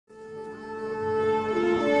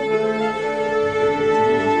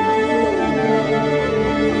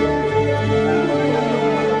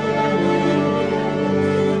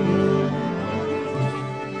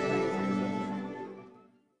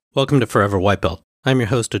Welcome to Forever White Belt. I'm your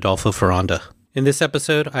host, Adolfo Ferranda. In this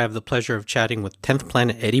episode, I have the pleasure of chatting with 10th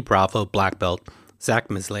Planet Eddie Bravo black belt, Zach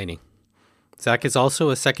Mislaney. Zach is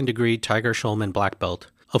also a second-degree Tiger Schulman black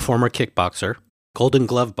belt, a former kickboxer, Golden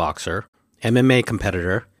Glove boxer, MMA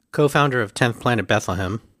competitor, co-founder of 10th Planet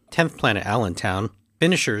Bethlehem, 10th Planet Allentown,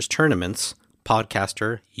 Finishers Tournaments,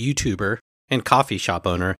 podcaster, YouTuber, and coffee shop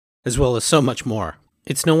owner, as well as so much more.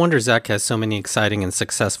 It's no wonder Zach has so many exciting and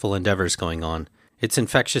successful endeavors going on. It's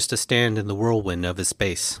infectious to stand in the whirlwind of his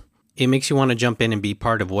space. It makes you want to jump in and be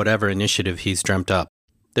part of whatever initiative he's dreamt up.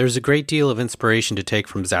 There's a great deal of inspiration to take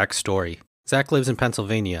from Zach's story. Zach lives in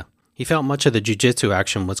Pennsylvania. He felt much of the jiu-jitsu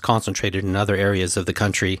action was concentrated in other areas of the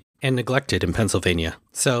country and neglected in Pennsylvania.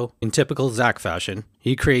 So, in typical Zach fashion,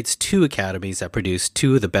 he creates 2 academies that produce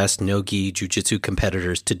 2 of the best no-gi jiu-jitsu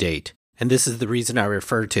competitors to date. And this is the reason I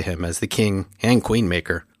refer to him as the king and queen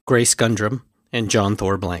maker, Grace Gundrum and John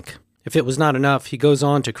Thor Blank. If it was not enough, he goes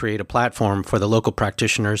on to create a platform for the local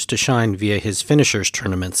practitioners to shine via his Finishers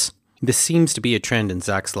tournaments. This seems to be a trend in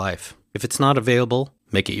Zach's life. If it's not available,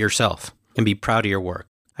 make it yourself and be proud of your work.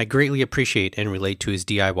 I greatly appreciate and relate to his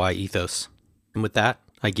DIY ethos. And with that,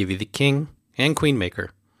 I give you the king and queen maker,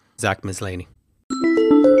 Zach Mislaney.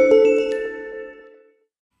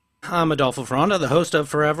 I'm Adolfo Ferranda, the host of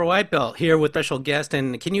Forever White Belt, here with special guest.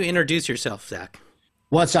 And can you introduce yourself, Zach?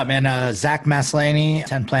 What's up, man? Zach Mislaney,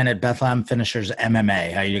 10th Planet Bethlehem Finishers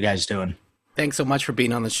MMA. How you guys doing? Thanks so much for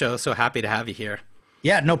being on the show. So happy to have you here.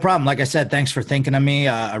 Yeah, no problem. Like I said, thanks for thinking of me.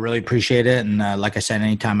 I really appreciate it. And like I said,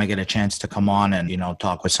 anytime I get a chance to come on and,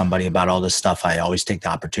 talk with somebody about all this stuff, I always take the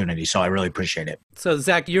opportunity. So I really appreciate it. So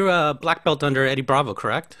Zach, you're a black belt under Eddie Bravo,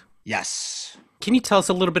 correct? Yes. Can you tell us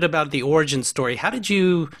a little bit about the origin story? How did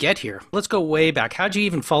you get here? Let's go way back. How did you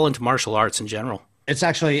even fall into martial arts in general? It's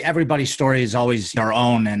actually, everybody's story is always their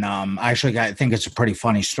own. And I think it's a pretty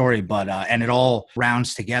funny story, but and it all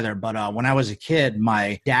rounds together. But when I was a kid,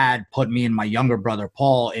 my dad put me and my younger brother,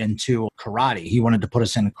 Paul, into karate. He wanted to put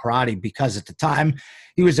us in karate because at the time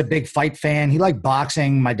he was a big fight fan. He liked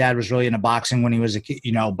boxing. My dad was really into boxing when he was a kid,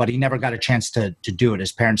 but he never got a chance to do it.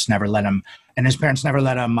 His parents never let him, and his parents never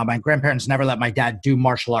let him. My grandparents never let my dad do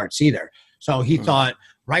martial arts either. So he thought,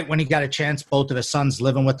 right when he got a chance, both of his sons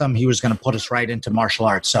living with him, he was going to put us right into martial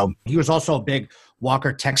arts. So he was also a big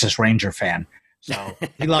Walker Texas Ranger fan. So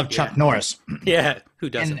he loved Chuck Norris. Yeah, who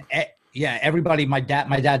doesn't? And, everybody, my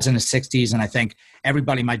dad's in his 60s, and I think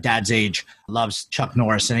everybody my dad's age loves Chuck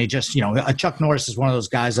Norris. And he just, Chuck Norris is one of those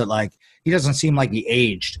guys that he doesn't seem like he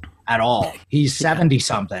aged at all. He's 70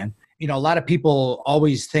 something. A lot of people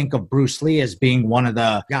always think of Bruce Lee as being one of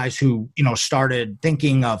the guys who, started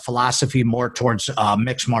thinking of philosophy more towards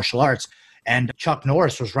mixed martial arts. And Chuck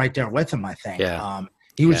Norris was right there with him, I think. Yeah.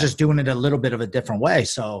 He was just doing it a little bit of a different way.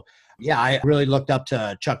 So, yeah, I really looked up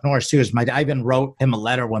to Chuck Norris, too. I even wrote him a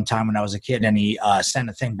letter one time when I was a kid, and he sent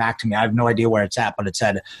a thing back to me. I have no idea where it's at, but it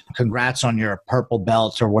said, "Congrats on your purple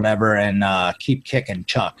belt," or whatever, and keep kicking,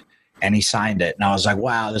 Chuck. And he signed it. And I was like,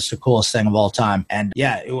 wow, this is the coolest thing of all time. And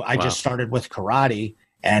yeah, I just started with karate.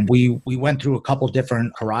 And we went through a couple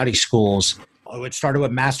different karate schools. It started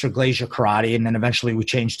with Master Glacier Karate. And then eventually we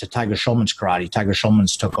changed to Tiger Schulman's Karate. Tiger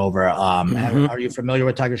Schulman's took over. Are you familiar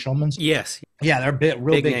with Tiger Schulman's? Yes. Yeah, they're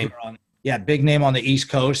real big name. Big name on the East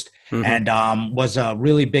Coast, and was a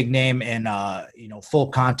really big name in full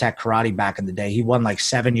contact karate back in the day. He won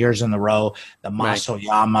 7 years in a row, the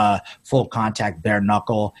Masoyama full contact bare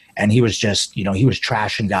knuckle, and he was just he was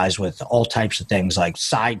trashing guys with all types of things like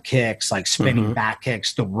side kicks, like spinning back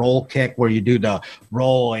kicks, the roll kick where you do the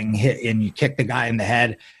rolling hit and you kick the guy in the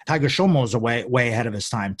head. Tiger Schulman was way ahead of his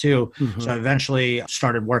time too. So I eventually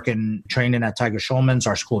started training at Tiger Schulman's.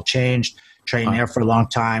 Our school changed. Trained there for a long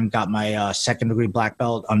time, got my second degree black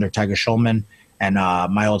belt under Tiger Schulman and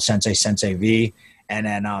my old Sensei V, and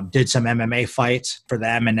then did some MMA fights for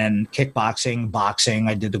them, and then kickboxing, boxing.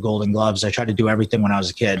 I did the Golden Gloves. I tried to do everything when I was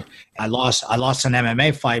a kid. I lost an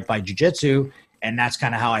MMA fight by jiu-jitsu, and that's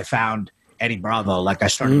kind of how I found Eddie Bravo. I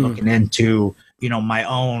started looking into my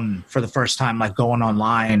own for the first time, going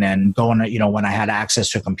online and going, when I had access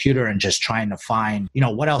to a computer and just trying to find,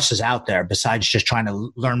 what else is out there besides just trying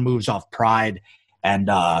to learn moves off Pride and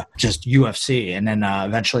just UFC. And then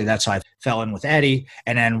eventually that's how I fell in with Eddie.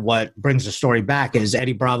 And then what brings the story back is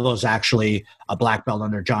Eddie Bravo is actually a black belt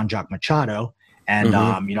under John Jock Machado. And,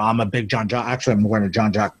 I'm a big John Jock. Actually, I'm wearing a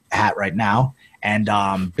John Jock hat right now.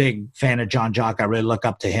 and big fan of John Jock. I really look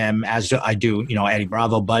up to him, as I do, Eddie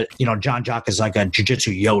Bravo. But, John Jock is like a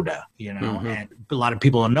jiu-jitsu Yoda, and a lot of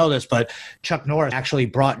people don't know this, but Chuck Norris actually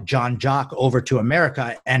brought John Jock over to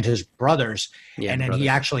America and his brothers. And then he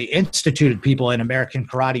actually instituted people in American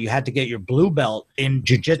karate. You had to get your blue belt in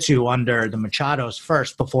jiu-jitsu under the Machados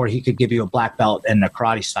first before he could give you a black belt in the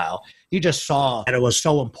karate style. He just saw that it was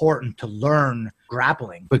so important to learn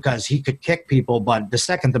grappling because he could kick people. But the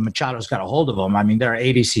second the Machados got a hold of him, I mean, they're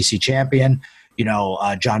ADCC champion,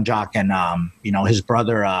 John Jock and, his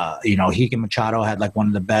brother, Higan Machado had like one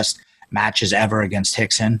of the best matches ever against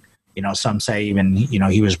Hickson. Some say even,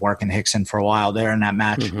 he was working Hickson for a while there in that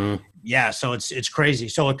match. Yeah. So it's crazy.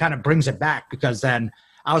 So it kind of brings it back because then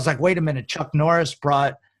I was like, wait a minute, Chuck Norris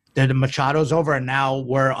brought the Machados over and now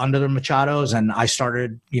we're under the Machados. And I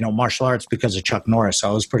started, martial arts because of Chuck Norris.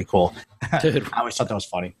 So it was pretty cool. I always thought that was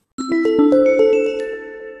funny.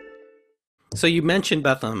 So you mentioned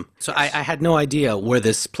Bethlehem. So I had no idea where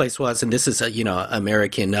this place was, and this is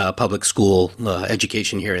American public school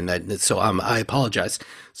education here, and that. So I apologize.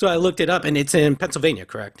 So I looked it up, and it's in Pennsylvania,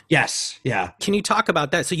 correct? Yes. Yeah. Can you talk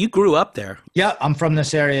about that? So you grew up there? Yeah, I'm from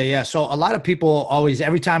this area. Yeah. So a lot of people always,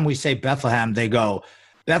 every time we say Bethlehem, they go,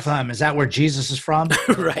 Bethlehem, is that where Jesus is from?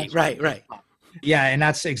 Right. Yeah, and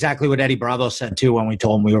that's exactly what Eddie Bravo said too when we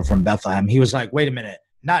told him we were from Bethlehem. He was like, "Wait a minute,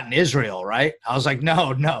 not in Israel, right?" I was like,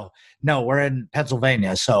 No, we're in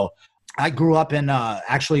Pennsylvania. So I grew up in,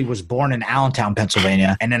 actually was born in Allentown,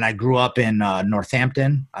 Pennsylvania. And then I grew up in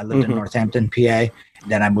Northampton. I lived in Northampton, PA.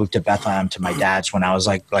 Then I moved to Bethlehem to my dad's when I was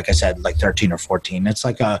like I said, like 13 or 14. It's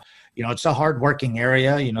like it's a hardworking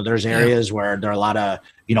area. There's areas where there are a lot of,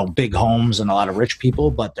 big homes and a lot of rich people,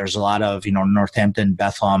 but there's a lot of, Northampton,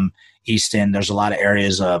 Bethlehem, Easton. There's a lot of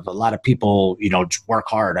areas of a lot of people, work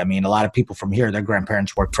hard. I mean, a lot of people from here, their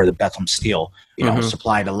grandparents worked for the Bethlehem Steel,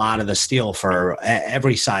 supplied a lot of the steel for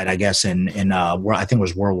every side, I guess, in I think it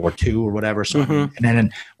was World War II or whatever. So, and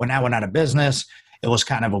then when that went out of business, it was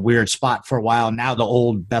kind of a weird spot for a while. Now the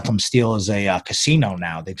old Bethlehem Steel is a casino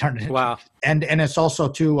now. They turned it into, wow. And it's also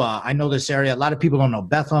too, I know this area, a lot of people don't know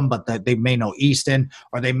Bethlehem, but they may know Easton,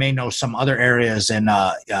 or they may know some other areas in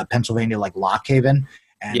Pennsylvania, like Lock Haven.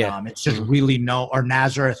 And it's just really known, or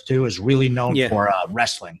Nazareth too, is really known for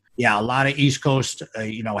wrestling. Yeah, a lot of East Coast,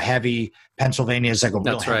 heavy. Pennsylvania is like a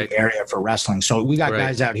real heavy area for wrestling. So we got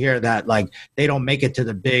guys out here that like, they don't make it to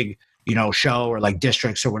the big, show or like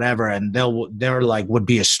districts or whatever. And they're like, would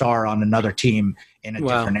be a star on another team in a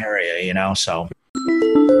different area, so.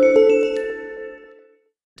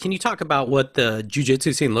 Can you talk about what the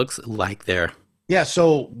jiu-jitsu scene looks like there? Yeah,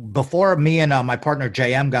 so before me and my partner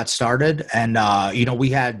JM got started, and we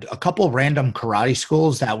had a couple of random karate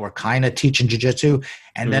schools that were kind of teaching jiu-jitsu,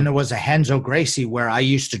 and then there was a Renzo Gracie where I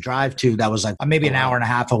used to drive to that was like maybe an hour and a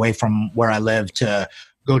half away from where I lived to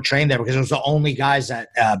go train there, because it was the only guys that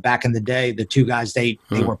back in the day, the two guys, they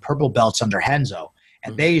were purple belts under Renzo,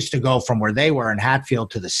 and they used to go from where they were in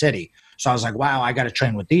Hatfield to the city. So I was like, wow, I got to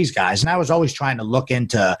train with these guys. And I was always trying to look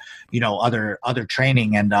into, other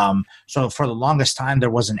training. And so for the longest time,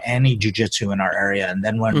 there wasn't any jiu-jitsu in our area. And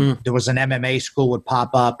then when there was an MMA school would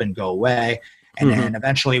pop up and go away. And then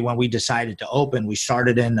eventually when we decided to open, we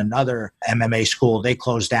started in another MMA school. They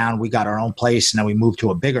closed down. We got our own place, and then we moved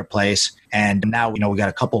to a bigger place. And now, we got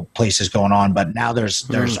a couple places going on. But now there's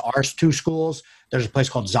our two schools. There's a place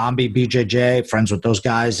called Zombie BJJ, friends with those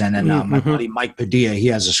guys. And then my buddy Mike Padilla, he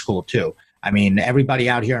has a school too. I mean, everybody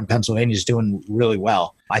out here in Pennsylvania is doing really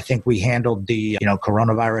well. I think we handled the,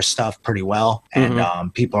 coronavirus stuff pretty well.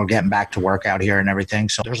 And people are getting back to work out here and everything.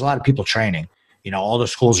 So there's a lot of people training. All the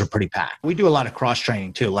schools are pretty packed. We do a lot of cross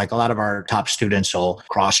training too. Like a lot of our top students will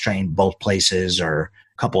cross train both places, or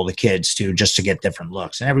a couple of the kids too, just to get different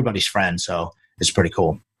looks. And everybody's friends. So it's pretty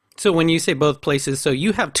cool. So when you say both places, so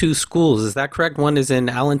you have two schools, is that correct? One is in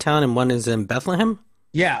Allentown and one is in Bethlehem?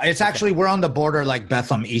 Yeah, it's actually, we're on the border, like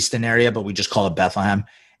Bethlehem Easton area, but we just call it Bethlehem.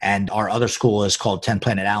 And our other school is called 10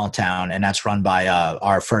 Planet Allentown, and that's run by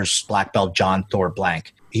our first black belt, John Thor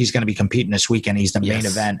Blank. He's going to be competing this weekend. He's the main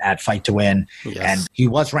event at Fight to Win. And he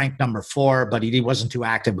was ranked number 4, but he wasn't too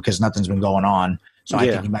active because nothing's been going on. So I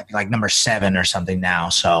think he might be like number 7 or something now.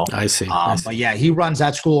 So I see. But yeah, he runs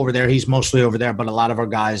that school over there. He's mostly over there, but a lot of our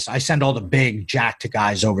guys, I send all the big jacked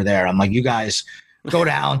guys over there. I'm like, you guys go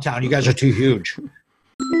to Allentown. You guys are too huge.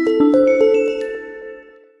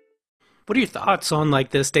 What are your thoughts on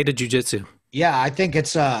like the state of jiu-jitsu? Yeah, I think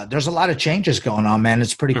it's there's a lot of changes going on, man.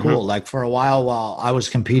 It's pretty cool. Like for a while I was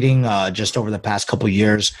competing, just over the past couple of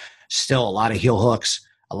years, still a lot of heel hooks,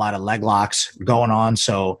 a lot of leg locks going on.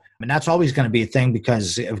 So, I mean, that's always going to be a thing,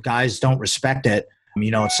 because if guys don't respect it,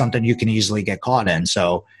 It's something you can easily get caught in.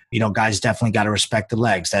 So, guys definitely got to respect the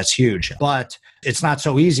legs. That's huge. But it's not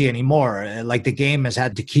so easy anymore. Like the game has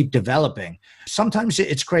had to keep developing. Sometimes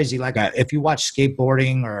it's crazy. Like if you watch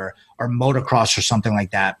skateboarding or motocross or something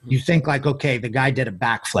like that, you think like, okay, the guy did a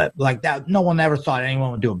backflip like that. No one ever thought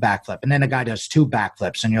anyone would do a backflip. And then a guy does 2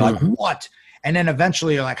 backflips and you're like, what? And then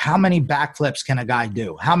eventually you're like, how many backflips can a guy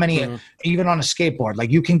do? How many, even on a skateboard,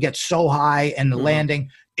 like you can get so high in the landing.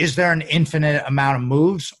 Is there an infinite amount of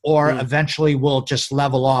moves or eventually we'll just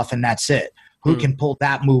level off and that's it? Who can pull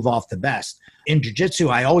that move off the best? In jiu-jitsu,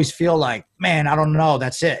 I always feel like, man, I don't know,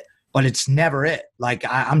 that's it. But it's never it. Like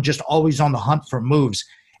I'm just always on the hunt for moves.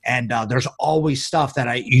 And there's always stuff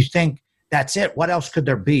that you think that's it. What else could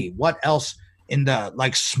there be? What else in the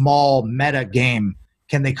like small meta game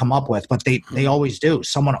can they come up with? But they always do.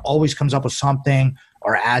 Someone always comes up with something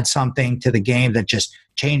or adds something to the game that just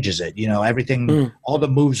changes it. Everything, all the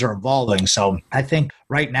moves are evolving. So I think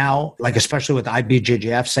right now, like especially with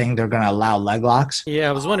IBJJF saying they're going to allow leg locks. Yeah,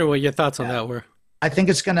 I was wondering what your thoughts on that were. I think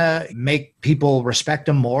it's going to make people respect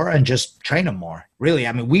them more and just train them more. Really,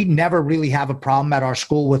 I mean, we never really have a problem at our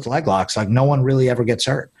school with leg locks. Like no one really ever gets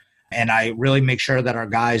hurt. And I really make sure that our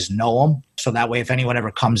guys know them. So that way, if anyone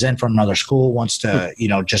ever comes in from another school, wants to,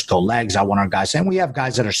 just go legs, I want our guys. And we have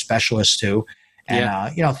guys that are specialists too.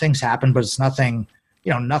 And, things happen, but it's nothing,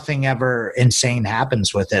 nothing ever insane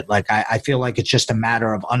happens with it. Like, I feel like it's just a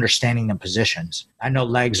matter of understanding the positions. I know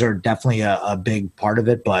legs are definitely a big part of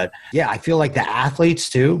it, but yeah, I feel like the athletes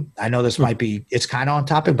too. I know this might be, it's kind of on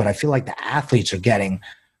topic, but I feel like the athletes are getting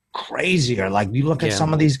crazier. Like you look at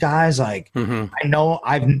some of these guys, like I know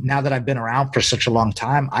now that I've been around for such a long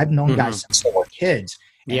time, I've known guys since they were kids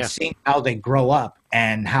and seeing how they grow up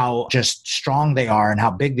and how just strong they are and how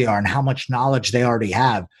big they are and how much knowledge they already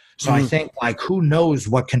have. So I think like, who knows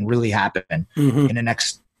what can really happen in the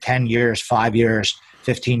next 10 years, 5 years,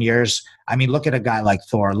 15 years. I mean, look at a guy like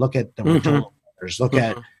Thor, look at the Rajolo brothers, look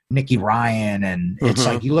at Nicky Ryan. And it's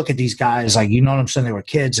like, you look at these guys, like, you know what I'm saying? They were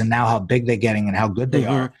kids and now how big they're getting and how good they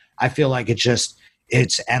are. I feel like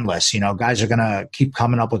it's endless. Guys are going to keep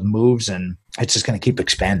coming up with moves and it's just going to keep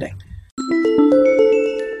expanding.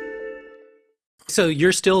 So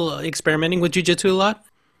you're still experimenting with jiu-jitsu a lot?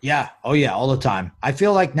 Yeah. Oh yeah. All the time. I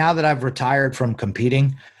feel like now that I've retired from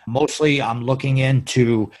competing, mostly I'm looking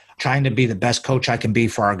into trying to be the best coach I can be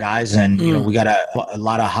for our guys. And, we got a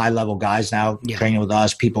lot of high level guys now training with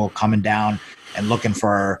us, people coming down and looking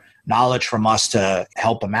for knowledge from us to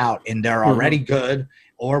help them out. And they're already good,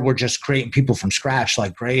 or we're just creating people from scratch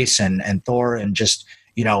like Grace and Thor and just,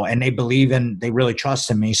 and they really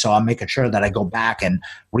trust in me. So I'm making sure that I go back and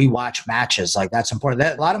rewatch matches. Like that's important.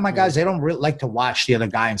 A lot of my guys, they don't really like to watch the other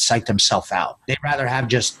guy and psych themselves out. They'd rather have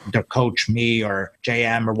just their coach, me or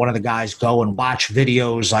JM or one of the guys go and watch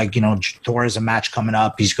videos. Like, Thor has a match coming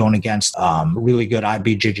up. He's going against a really good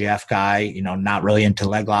IBJJF guy, not really into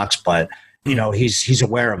leg locks, but he's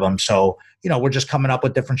aware of them. So, we're just coming up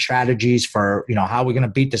with different strategies for, how we're going to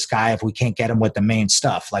beat this guy if we can't get him with the main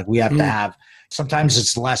stuff. Like we have to have, sometimes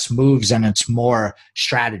it's less moves and it's more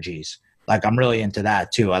strategies. Like I'm really into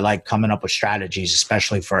that too. I like coming up with strategies,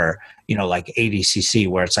 especially for, like ADCC,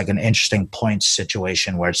 where it's like an interesting points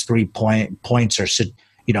situation where it's 3 points or,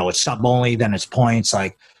 it's sub only, then it's points.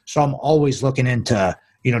 Like, so I'm always looking into,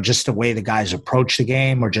 just the way the guys approach the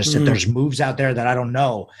game, or just if there's moves out there that I don't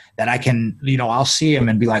know that I can, I'll see them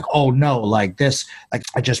and be like, oh no, like this, like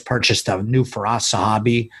I just purchased a new Faraz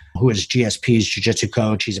Sahabi, who is GSP's jiu-jitsu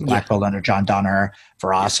coach. He's a black belt under John Donner.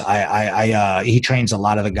 Faraz, he trains a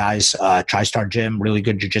lot of the guys, TriStar Gym, really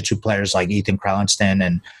good jiu-jitsu players like Ethan Krellenston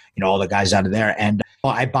and, all the guys out of there. And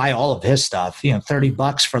I buy all of his stuff,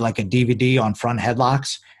 $30 for like a DVD on front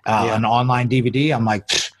headlocks, an online DVD. I'm like,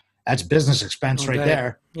 that's business expense right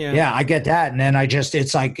there. Yeah, I get that. And then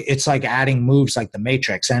it's like adding moves like the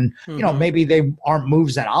Matrix. And, maybe they aren't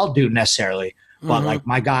moves that I'll do necessarily, but like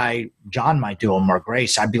my guy, John might do them, or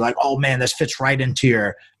Grace. I'd be like, oh man, this fits right into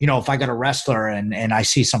your, if I got a wrestler and I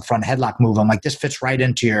see some front headlock move, I'm like, this fits right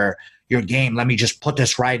into your game. Let me just put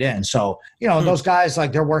this right in. So, those guys,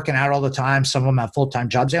 like they're working out all the time. Some of them have full-time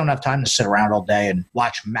jobs. They don't have time to sit around all day and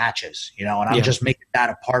watch matches, and I'm just making that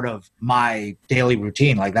a part of my daily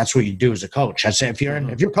routine. Like that's what you do as a coach. I say, if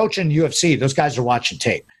you're coaching UFC, those guys are watching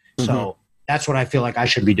tape. So that's what I feel like I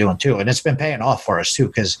should be doing too. And it's been paying off for us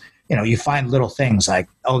too. Cause you find little things like,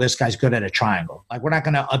 oh, this guy's good at a triangle. Like we're not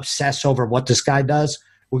going to obsess over what this guy does.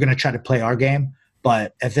 We're going to try to play our game.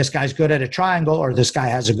 But if this guy's good at a triangle or this guy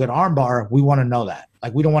has a good arm bar, we want to know that.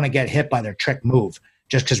 Like we don't want to get hit by their trick move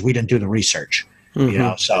just because we didn't do the research,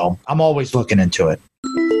 So I'm always looking into it.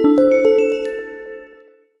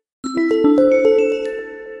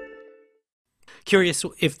 curious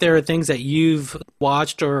if there are things that you've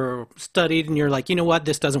watched or studied and you're like, you know what,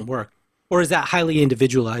 this doesn't work. Or is that highly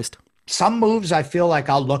individualized? Some moves, I feel like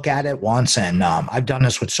I'll look at it once, and I've done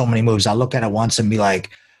this with so many moves. I'll look at it once and be like,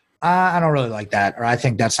 I don't really like that, or I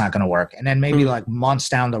think that's not going to work. And then maybe like months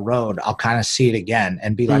down the road, I'll kind of see it again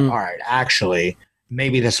and be like, all right, actually,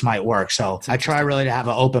 maybe this might work. So I try really to have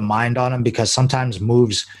an open mind on them, because sometimes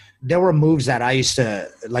there were moves that I used to,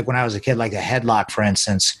 like when I was a kid, like a headlock, for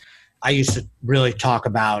instance, I used to really talk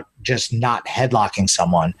about just not headlocking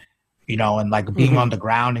someone, and like being on the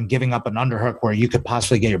ground and giving up an underhook where you could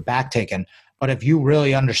possibly get your back taken. But if you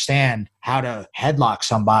really understand how to headlock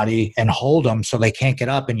somebody and hold them so they can't get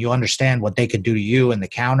up, and you understand what they could do to you in the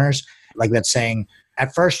counters, like that's saying,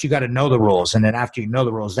 at first you got to know the rules. And then after you know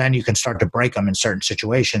the rules, then you can start to break them in certain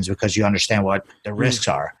situations, because you understand what the risks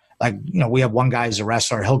are. Like, we have one guy who's a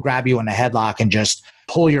wrestler. He'll grab you in a headlock and just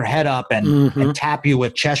pull your head up and tap you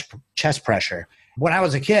with chest pressure. When I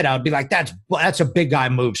was a kid, I would be like, that's a big guy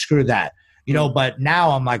move. Screw that. But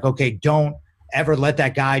now I'm like, okay, don't ever let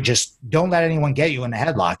that guy don't let anyone get you in a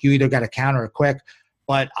headlock. You either got to counter it quick,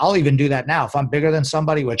 but I'll even do that now. If I'm bigger than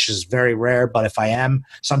somebody, which is very rare, but if I am,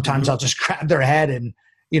 sometimes I'll just grab their head and,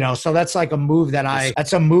 so that's like a move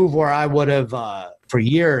that's a move where I would have, for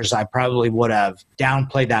years, I probably would have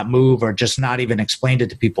downplayed that move or just not even explained it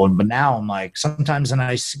to people. But now I'm like, sometimes, and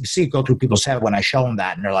I see it go through people's head when I show them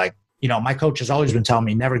that, and they're like, my coach has always been telling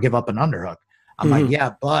me never give up an underhook. I'm like,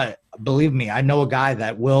 yeah, but believe me, I know a guy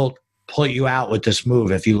that will put you out with this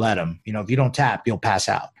move if you let him. If you don't tap, you'll pass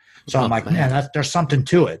out. So I'm like, man, there's something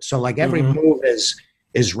to it. So like every move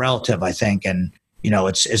is relative, I think, and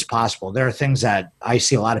it's possible. There are things that I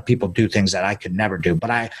see a lot of people do things that I could never do, but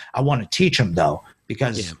I want to teach them though,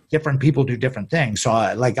 because different people do different things. So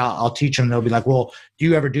I'll teach them. They'll be like, well, do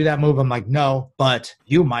you ever do that move? I'm like, no, but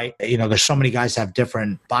you might. There's so many guys that have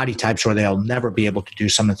different body types where they'll never be able to do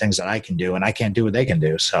some of the things that I can do, and I can't do what they can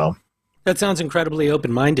do. So that sounds incredibly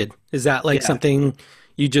open-minded. Is that like something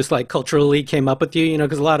you just like culturally came up with you?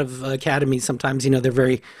 Because a lot of academies sometimes, they're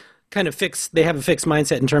very kind of fixed. They have a fixed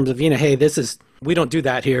mindset in terms of, hey, we don't do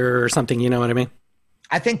that here or something. You know what I mean?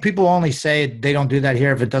 I think people only say they don't do that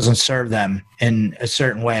here if it doesn't serve them in a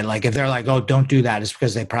certain way. Like if they're like, oh, don't do that, it's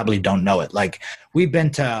because they probably don't know it. Like we've been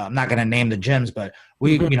to, I'm not going to name the gyms, but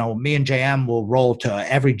me and JM will roll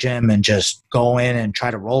to every gym and just go in and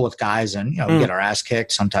try to roll with guys and, we get our ass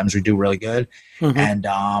kicked. Sometimes we do really good. And,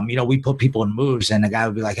 we put people in moves, and the guy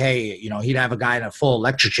would be like, hey, he'd have a guy in a full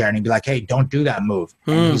electric chair and he'd be like, hey, don't do that move.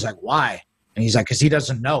 And he's like, why? And he's like, because he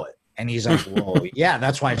doesn't know it. And he's like, well, yeah,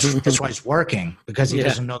 that's why it's working, because he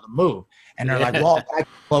doesn't know the move. And they're like, well, I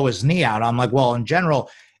can blow his knee out. I'm like, well, in general,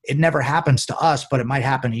 it never happens to us, but it might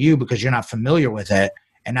happen to you because you're not familiar with it.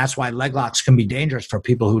 And that's why leg locks can be dangerous for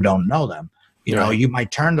people who don't know them. You might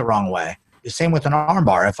turn the wrong way. The same with an arm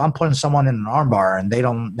bar. If I'm putting someone in an arm bar and they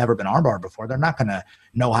never been arm bar before, they're not going to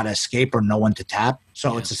know how to escape or know when to tap.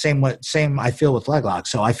 So it's the same I feel with leg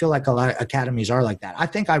locks. So I feel like a lot of academies are like that. I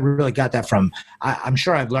think I really got that from, I'm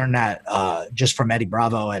sure I've learned that just from Eddie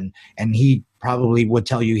Bravo, and he probably would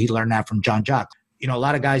tell you he learned that from John Jock. A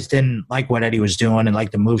lot of guys didn't like what Eddie was doing and like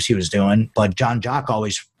the moves he was doing, but John Jock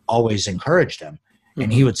always encouraged him.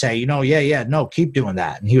 And he would say, no, keep doing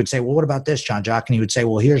that. And he would say, well, what about this, John Jock? And he would say,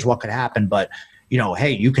 well, here's what could happen. But,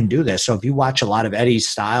 hey, you can do this. So if you watch a lot of Eddie's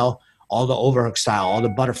style, all the overhook style, all the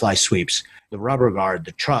butterfly sweeps, the rubber guard,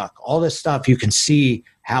 the truck, all this stuff, you can see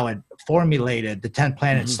how it formulated the 10th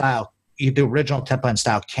Planet style. The original 10th Planet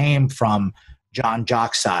style came from John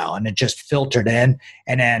Jock style, and it just filtered in.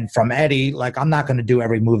 And then from Eddie, like, I'm not going to do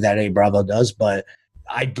every move that Eddie Bravo does, but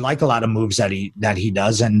I like a lot of moves that he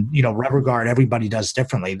does. And, rubber guard, everybody does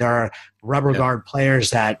differently. There are rubber guard players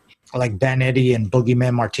that like Ben Eddy and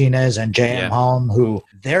Boogeyman Martinez and J.M. Holm, who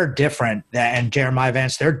they're different, and Jeremiah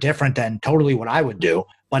Vance, they're different than totally what I would do,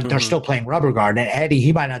 but they're still playing rubber guard. And Eddie,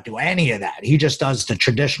 he might not do any of that. He just does the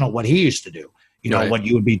traditional, what he used to do, what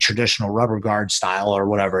you would be traditional rubber guard style or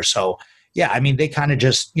whatever. So, yeah, I mean, they kind of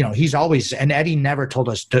just, he's always, and Eddie never told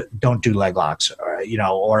us don't do leg locks,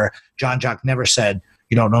 or John Jock never said,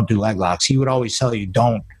 don't do leg locks. He would always tell you,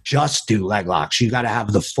 don't just do leg locks. You got to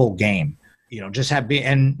have the full game. Just have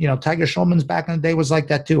and Tiger Schulman's back in the day was like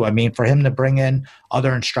that too. I mean, for him to bring in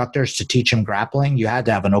other instructors to teach him grappling, you had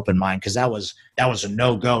to have an open mind, because that was a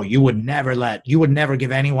no-go. You would never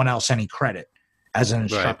give anyone else any credit as an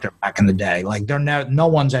instructor back in the day. Like no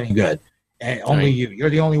one's any good. Only you. You're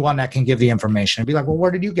the only one that can give the information and be like, well, where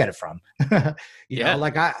did you get it from? you know,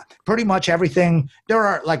 like I pretty much everything. There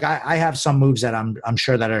are like I have some moves that I'm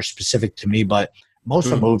sure that are specific to me, but most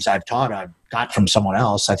of the moves I've taught I've got from someone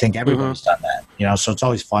else. I think everybody's done that. So it's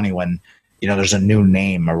always funny when there's a new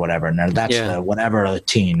name or whatever. And that's the whatever a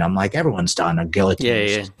teen. I'm like, everyone's done a guillotine.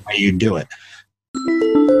 Yeah. How you do it.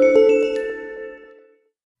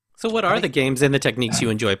 So what are the games and the techniques you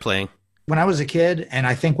enjoy playing? When I was a kid, and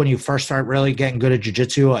I think when you first start really getting good at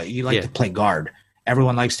jiu-jitsu, you like to play guard.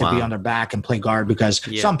 Everyone likes to be on their back and play guard because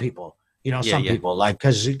some people, people like,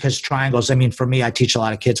 because triangles, I mean, for me, I teach a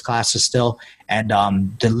lot of kids classes still. And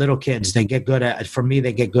the little kids, they get good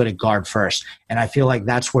at guard first. And I feel like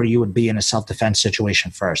that's where you would be in a self-defense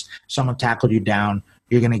situation first. Someone tackled you down,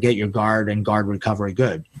 you're going to get your guard and guard recovery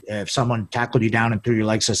good. If someone tackled you down and threw your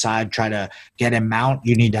legs aside, try to get him mount,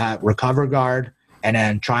 you need to recover guard, and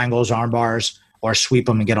then triangles, arm bars, or sweep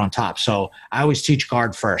them and get on top. So I always teach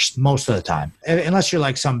guard first most of the time, unless you're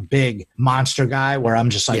like some big monster guy where I'm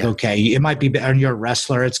just like, okay, it might be, and you're a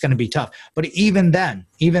wrestler, it's going to be tough. But even then,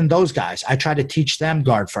 even those guys, I try to teach them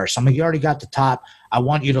guard first. I'm like, you already got the top. I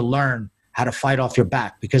want you to learn how to fight off your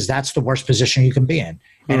back because that's the worst position you can be in.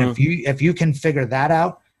 And if you can figure that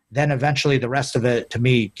out, then eventually the rest of it to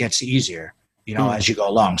me gets easier, as you go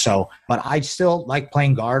along. So, but I still like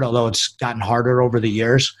playing guard, although it's gotten harder over the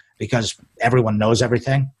years because everyone knows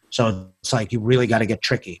everything. So it's like you really got to get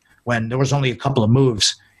tricky. When there was only a couple of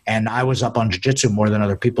moves and I was up on jiu-jitsu more than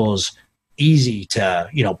other people, it was easy to,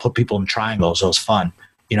 put people in triangles. It was fun,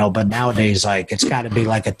 but nowadays, like it's got to be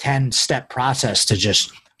like a 10-step process to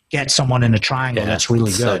just get someone in a triangle. That's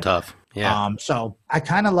really good. So tough. Yeah. So I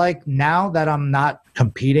kind of like, now that I'm not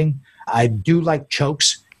competing, I do like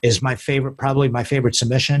chokes is my favorite, probably my favorite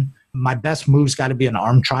submission. My best move's got to be an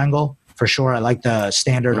arm triangle. For sure, I like the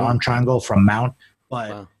standard arm triangle from Mount,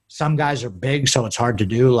 but some guys are big, so it's hard to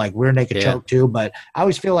do, like rear naked choke too. But I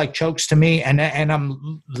always feel like chokes to me,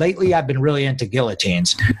 and lately I've been really into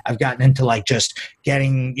guillotines. I've gotten into like just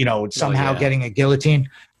getting, getting a guillotine.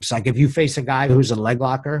 It's like if you face a guy who's a leg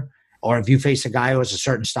locker, or if you face a guy who has a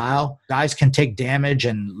certain style, guys can take damage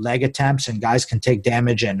in leg attempts, and guys can take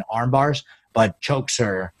damage in arm bars, but chokes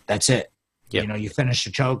that's it. Yep. You finish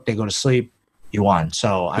the choke, they go to sleep. You won.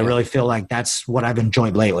 So I really feel like that's what I've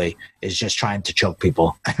enjoyed lately is just trying to choke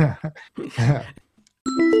people.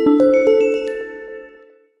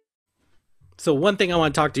 So one thing I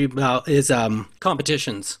want to talk to you about is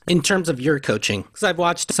competitions in terms of your coaching. Because I've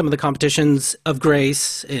watched some of the competitions of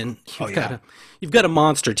Grace, and you've got a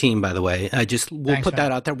monster team, by the way. We'll put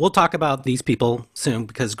that out there. We'll talk about these people soon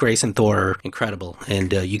because Grace and Thor are incredible,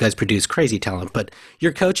 and you guys produce crazy talent. But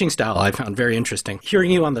your coaching style I found very interesting.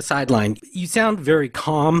 Hearing you on the sideline, you sound very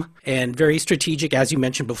calm and very strategic, as you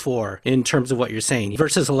mentioned before, in terms of what you're saying,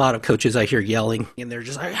 versus a lot of coaches I hear yelling, and they're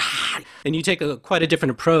just like, and you take quite a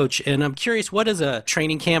different approach. And I'm curious, what does a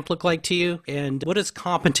training camp look like to you, and what does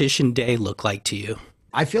competition day look like to you?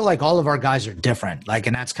 I feel like all of our guys are different.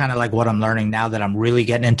 And that's kind of like what I'm learning now that I'm really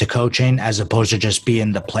getting into coaching, as opposed to just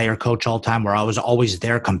being the player coach all the time, where I was always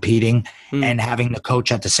there competing and having the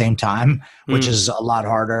coach at the same time, which is a lot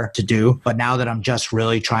harder to do. But now that I'm just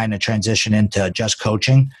really trying to transition into just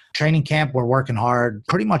coaching, training camp, we're working hard.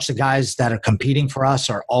 Pretty much the guys that are competing for us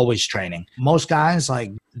are always training. Most guys,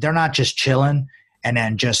 they're not just chilling and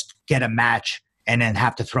then just get a match and then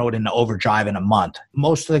have to throw it into overdrive in a month.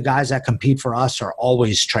 Most of the guys that compete for us are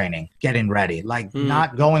always training, getting ready,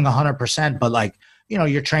 not going 100%, but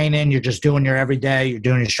you're training, you're just doing your everyday, you're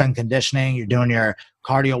doing your strength conditioning, you're doing your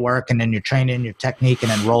cardio work, and then you're training your technique and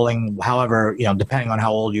then rolling, however, depending on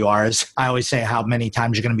how old you are. Is I always say how many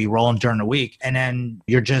times you're going to be rolling during the week. And then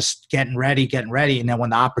you're just getting ready. And then when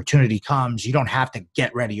the opportunity comes, you don't have to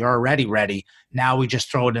get ready. You're already ready. Now we just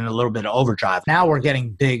throw it in a little bit of overdrive. Now we're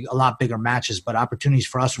getting a lot bigger matches, but opportunities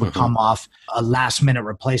for us would come off a last minute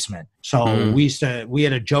replacement. So we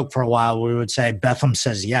had a joke for a while where we would say Bethlehem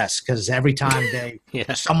says yes, because every time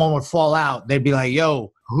someone would fall out, they'd be like,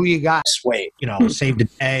 yo, who you got? Wait, save the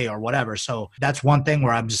day or whatever. So that's one thing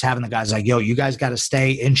where I'm just having the guys like, yo, you guys got to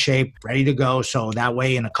stay in shape, ready to go. So that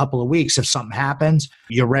way in a couple of weeks, if something happens,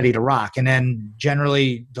 you're ready to rock. And then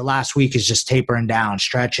generally the last week is just tapering down,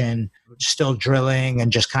 stretching, still drilling,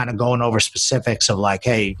 and just kind of going over specifics of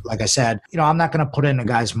hey, like I said, I'm not going to put in a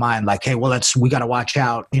guy's mind hey, well, we got to watch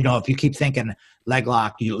out. If you keep thinking leg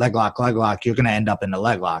lock, you're going to end up in the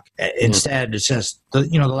leg lock. Instead, it's just, the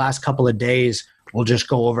last couple of days, we'll just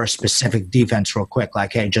go over a specific defense real quick.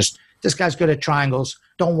 Hey, just this guy's good at triangles.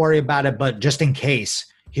 Don't worry about it. But just in case,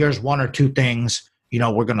 here's one or two things,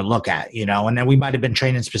 we're going to look at, and then we might have been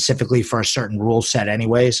training specifically for a certain rule set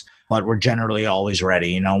anyways, but we're generally always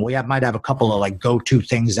ready. We might have a couple of go-to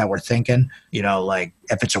things that we're thinking,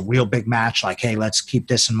 if it's a real big match, hey, let's keep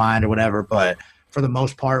this in mind or whatever. But for the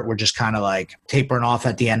most part, we're just kind of like tapering off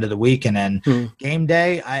at the end of the week. And then game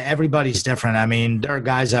day, everybody's different. I mean, there are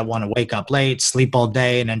guys that want to wake up late, sleep all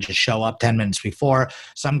day, and then just show up 10 minutes before.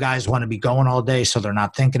 Some guys want to be going all day, so they're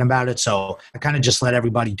not thinking about it. So I kind of just let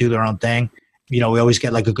everybody do their own thing. We always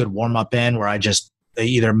get like a good warm up in where I just,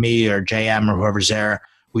 either me or JM or whoever's there,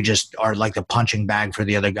 we just are like the punching bag for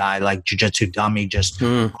the other guy, like jiu-jitsu dummy, just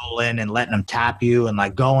roll in and letting them tap you and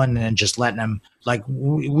like going and just letting them, like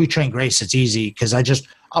we train Grace. It's easy because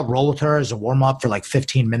I'll roll with her as a warm up for like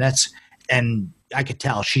 15 minutes. And I could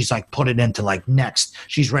tell she's like put it into like next,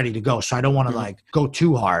 she's ready to go. So I don't want to like go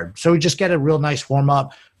too hard. So we just get a real nice warm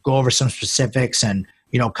up, go over some specifics and,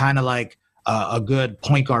 kind of like a good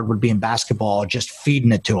point guard would be in basketball, just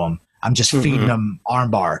feeding it to them. I'm just feeding them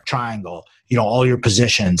armbar, triangle, all your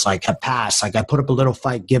positions, like a pass, like I put up a little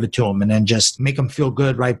fight, give it to them, and then just make them feel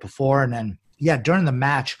good right before. And then, during the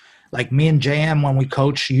match, like me and JM, when we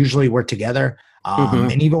coach, usually we're together.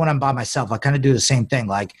 And even when I'm by myself, I kind of do the same thing.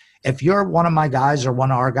 Like if you're one of my guys or one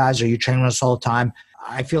of our guys, or you train with us all the time,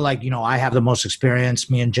 I feel like, I have the most experience,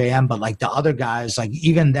 me and JM, but like the other guys, like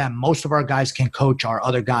even them, most of our guys can coach our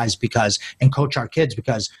other guys and coach our kids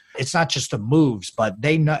because it's not just the moves, but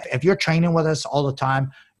they know if you're training with us all the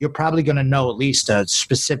time, you're probably going to know at least a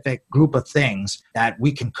specific group of things that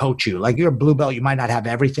we can coach you. Like you're a blue belt, you might not have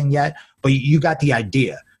everything yet, but you got the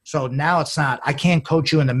idea. So now it's not, I can't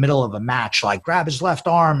coach you in the middle of a match, like grab his left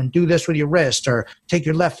arm and do this with your wrist or take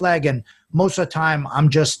your left leg. And most of the time I'm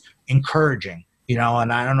just encouraging.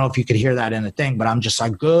 And I don't know if you could hear that in the thing, but I'm just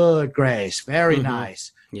like, good, Grace, very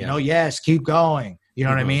nice. Yeah. Yes, keep going. You know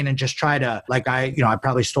what I mean? And just try to, like, I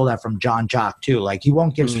probably stole that from John Jock too. Like, he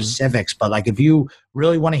won't give specifics, but like, if you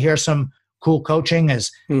really want to hear some cool coaching,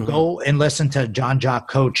 go and listen to John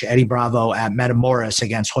Jock coach Eddie Bravo at Metamoris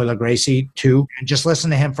against Royler Gracie too. And just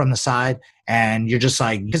listen to him from the side. And you're just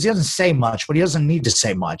like, because he doesn't say much, but he doesn't need to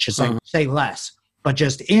say much. It's like, say less, but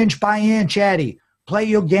just inch by inch, Eddie, play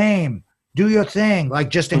your game. Do your thing, like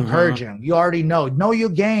just encouraging. You already know your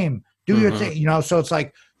game, do your thing, so it's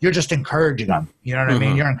like you're just encouraging them. You know what I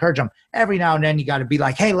mean? You're encouraging them. Every now and then you got to be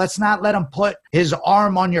like, hey, let's not let him put his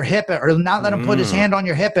arm on your hip or not let him put his hand on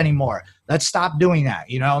your hip anymore. Let's stop doing that.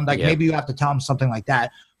 Maybe you have to tell him something like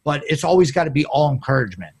that. But it's always got to be all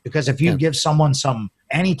encouragement, because if you give someone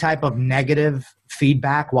any type of negative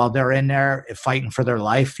feedback while they're in there fighting for their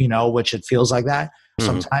life, which it feels like that,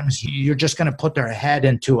 sometimes you're just going to put their head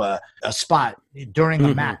into a spot during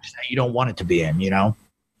a match that you don't want it to be in,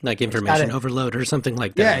 like information overload or something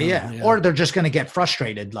like that. Yeah. Or they're just going to get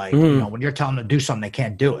frustrated. Like, when you're telling them to do something, they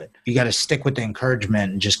can't do it. You got to stick with the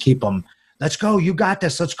encouragement and just keep them, let's go. You got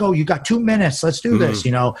this. Let's go. You got 2 minutes. Let's do this.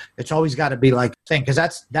 It's always got to be like thing. Cause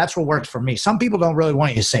that's what works for me. Some people don't really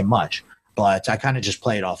want you to say much, but I kind of just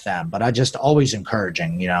play it off them, but I just always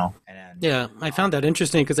encouraging, Yeah, I found that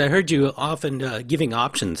interesting because I heard you often giving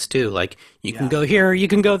options too. Like you can go here, you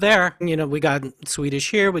can go there. We got Swedish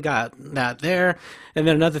here, we got that there. And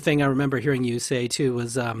then another thing I remember hearing you say too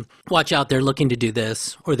was, watch out, they're looking to do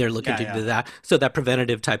this or they're looking to do that. So that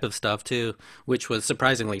preventative type of stuff too, which was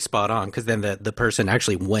surprisingly spot on because then the person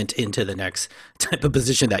actually went into the next type of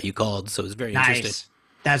position that you called. So it was very interesting.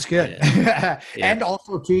 That's good. And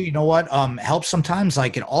also too, you know what, helps sometimes,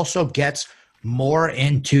 like it also gets more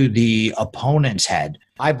into the opponent's head.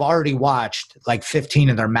 I've already watched like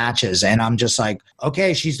 15 of their matches and I'm just like,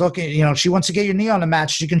 okay, she's looking, she wants to get your knee on the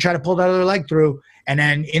match. She can try to pull that other leg through. And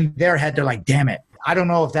then in their head, they're like, damn it. I don't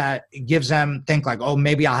know if that gives them think like, oh,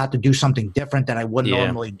 maybe I'll have to do something different that I wouldn't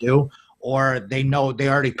normally do. Or they know they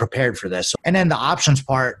already prepared for this. And then the options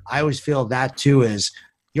part, I always feel that too is,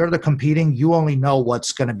 you're the competing, you only know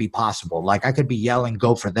what's going to be possible. Like I could be yelling,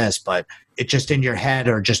 go for this, but it's just in your head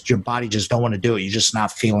or just your body just don't want to do it. You're just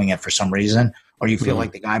not feeling it for some reason, or you feel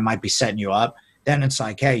like the guy might be setting you up. Then it's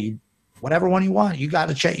like, hey, whatever one you want, you got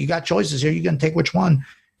to check. You got choices here. You can take which one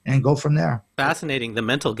and go from there. Fascinating, the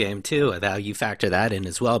mental game too, how you factor that in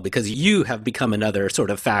as well, because you have become another sort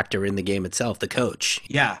of factor in the game itself, the coach.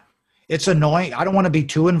 Yeah, it's annoying. I don't want to be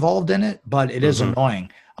too involved in it, but it is annoying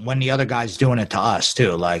when the other guy's doing it to us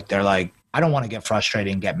too. Like they're like, I don't want to get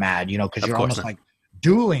frustrated and get mad, because you're almost like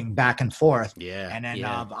dueling back and forth. Yeah. And then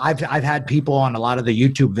I've had people on a lot of the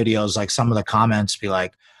YouTube videos, like some of the comments be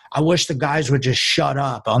like, I wish the guys would just shut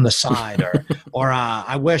up on the side or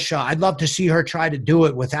I wish I'd love to see her try to do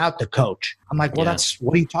it without the coach. I'm like, well,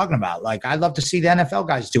 what are you talking about? Like, I'd love to see the NFL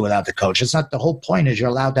guys do without the coach. It's not, the whole point is you're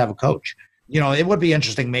allowed to have a coach. It would be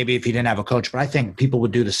interesting maybe if you didn't have a coach, but I think people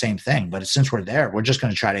would do the same thing. But since we're there, we're just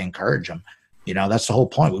going to try to encourage them. That's the whole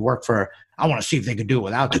point. We work for, I want to see if they could do it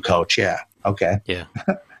without the coach. Yeah. Okay. Yeah.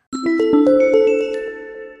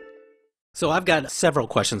 So I've got several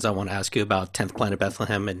questions I want to ask you about 10th Planet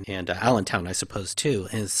Bethlehem and Allentown, I suppose, too.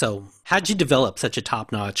 And so how'd you develop such a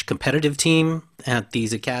top-notch competitive team at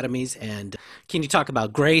these academies? And can you talk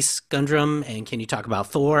about Grace Gundrum, and can you talk about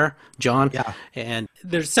Thor, John? Yeah. And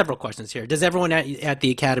there's several questions here. Does everyone at the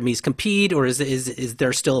academies compete, or is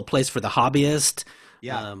there still a place for the hobbyist?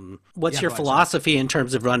 Yeah. What's your philosophy in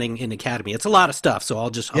terms of running an academy? It's a lot of stuff, so I'll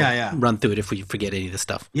run through it if we forget any of the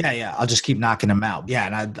stuff. Yeah. I'll just keep knocking them out. Yeah,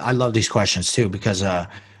 and I love these questions too because a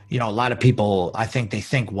lot of people, I think they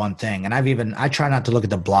think one thing, and I try not to look at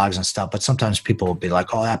the blogs and stuff, but sometimes people will be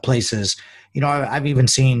like, "Oh, that place is," I've even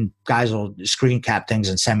seen guys will screen cap things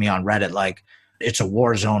and send me on Reddit like it's a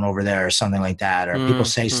war zone over there or something like that, or people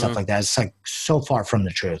say stuff like that. It's like so far from the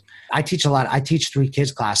truth. I teach 3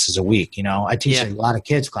 kids classes a week. I teach a lot of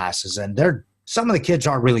kids classes, and some of the kids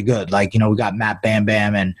are really good. Like, we got Matt Bam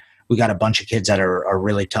Bam, and we got a bunch of kids that are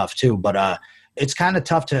really tough too. But it's kind of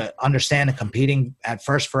tough to understand the competing at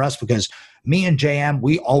first for us because me and JM,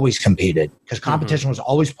 we always competed because competition was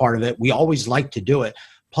always part of it. We always liked to do it.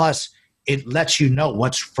 Plus, it lets you know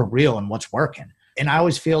what's for real and what's working. And I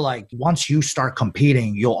always feel like once you start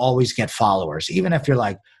competing, you'll always get followers. Even if you're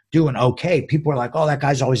like doing okay, people are like, "Oh, that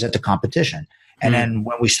guy's always at the competition." And then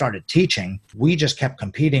when we started teaching, we just kept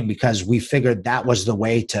competing because we figured that was the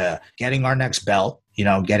way to getting our next belt,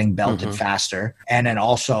 getting belted faster. And then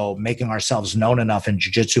also making ourselves known enough in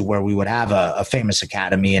jiu-jitsu where we would have a famous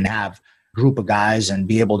academy and have group of guys and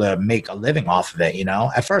be able to make a living off of it.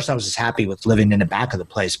 At first I was just happy with living in the back of the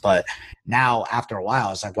place, but now after a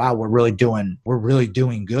while it's like, wow, we're really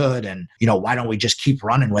doing good. And why don't we just keep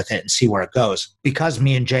running with it and see where it goes? Because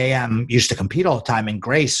me and JM used to compete all the time, and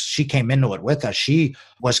Grace, she came into it with us. She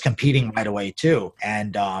was competing right away too.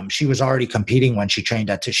 And she was already competing when she trained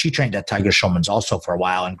at Tiger Schulman's also for a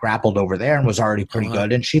while and grappled over there and was already pretty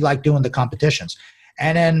good. And she liked doing the competitions.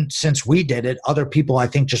 And then since we did it, other people, I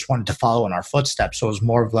think, just wanted to follow in our footsteps. So it was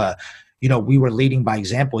more of a, we were leading by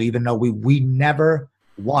example, even though we never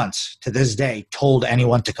once to this day told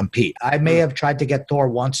anyone to compete. I may have tried to get Thor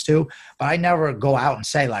once too, but I never go out and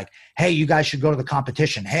say like, "Hey, you guys should go to the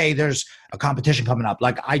competition. Hey, there's a competition coming up."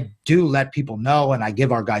 Like, I do let people know and I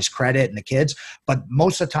give our guys credit and the kids, but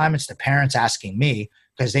most of the time it's the parents asking me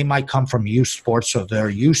because they might come from youth sports. So they're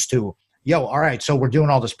used to, all right, so we're doing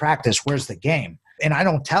all this practice. Where's the game? And I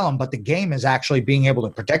don't tell them, but the game is actually being able to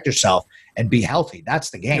protect yourself and be healthy.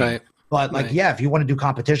 That's the game. Right. But if you want to do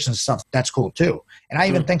competitions and stuff, that's cool too. And I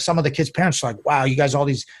even think some of the kids' parents are like, "Wow, you guys all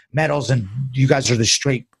these medals and you guys are the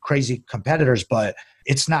straight crazy competitors." But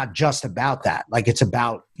it's not just about that. Like, it's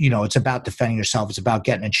about, it's about defending yourself. It's about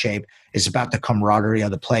getting in shape. It's about the camaraderie of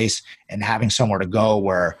the place and having somewhere to go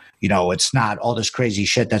where, it's not all this crazy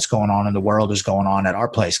shit that's going on in the world is going on at our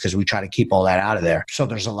place, because we try to keep all that out of there. So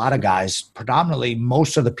there's a lot of guys, predominantly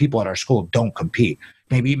most of the people at our school don't compete.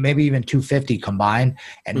 Maybe even 250 combined,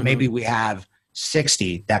 and maybe we have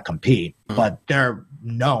 60 that compete, but they're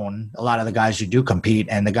known. A lot of the guys who do compete,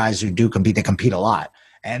 and the guys who do compete, they compete a lot.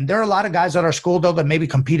 And there are a lot of guys at our school, though, that maybe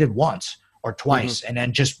competed once or twice and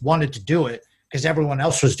then just wanted to do it because everyone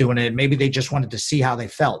else was doing it. Maybe they just wanted to see how they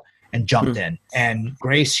felt and jumped in. And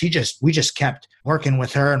Grace, we just kept working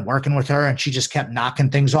with her, and she just kept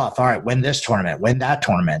knocking things off. All right, win this tournament, win that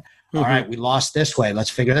tournament. All right, we lost this way.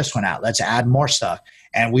 Let's figure this one out. Let's add more stuff.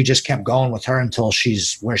 And we just kept going with her until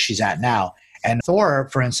she's where she's at now. And Thor,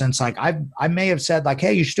 for instance, like I may have said like,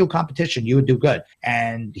 "Hey, you should do competition. You would do good."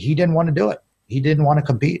 And he didn't want to do it. He didn't want to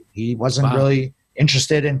compete. He wasn't really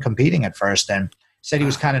interested in competing at first, and said he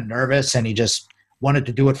was kind of nervous and he just wanted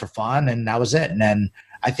to do it for fun. And that was it. And then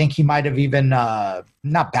I think he might have even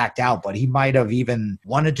not backed out, but he might have even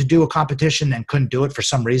wanted to do a competition and couldn't do it for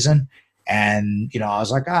some reason. And, I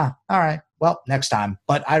was like, all right, well, next time.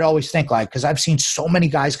 But I'd always think like, because I've seen so many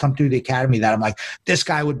guys come through the academy that I'm like, this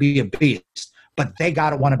guy would be a beast, but they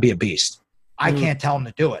got to want to be a beast. I can't tell them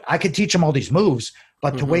to do it. I could teach them all these moves,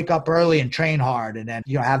 but to wake up early and train hard and then,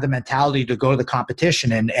 have the mentality to go to the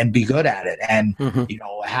competition and be good at it and,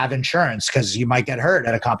 have insurance because you might get hurt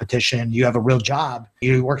at a competition. You have a real job.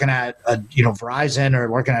 You're working at Verizon or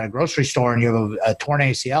working at a grocery store and you have a torn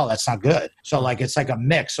ACL. That's not good. So like, it's like a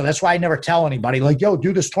mix. So that's why I never tell anybody like, "Yo,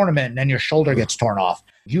 do this tournament," and then your shoulder gets torn off.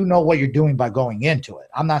 You know what you're doing by going into it.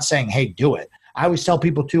 I'm not saying, "Hey, do it." I always tell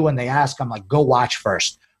people too, when they ask, I'm like, go watch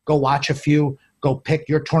first. Go watch a few. Go pick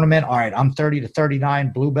your tournament. All right, I'm 30 to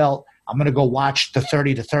 39 blue belt. I'm going to go watch the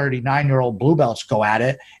 30 to 39-year-old blue belts go at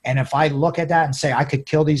it. And if I look at that and say, I could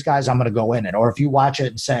kill these guys, I'm going to go in it. Or if you watch it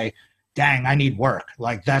and say, dang, I need work.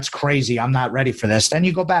 Like, that's crazy. I'm not ready for this. Then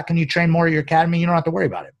you go back and you train more at your academy. You don't have to worry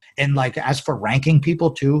about it. And like, as for ranking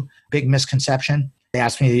people too, big misconception. They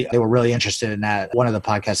asked me, they were really interested in that. One of the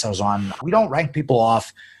podcasts I was on, we don't rank people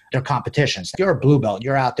off their competitions. If you're a blue belt,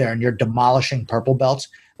 you're out there and you're demolishing purple belts.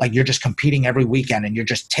 Like you're just competing every weekend and you're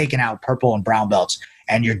just taking out purple and brown belts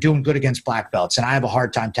and you're doing good against black belts. And I have a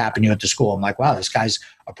hard time tapping you at the school. I'm like, wow, this guy's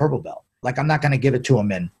a purple belt. Like I'm not going to give it to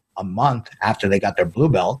him in a month after they got their blue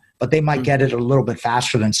belt, but they might get it a little bit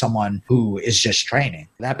faster than someone who is just training.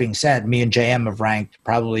 That being said, me and JM have ranked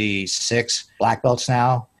probably 6 black belts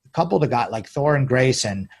now. Couple that got like Thor and Grace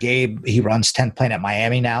and Gabe, he runs 10th Planet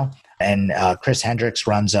Miami now. And Chris Hendricks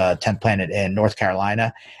runs 10th Planet in North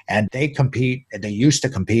Carolina. And they compete. They used to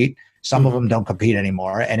compete. Some of them don't compete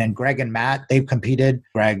anymore. And then Greg and Matt, they've competed.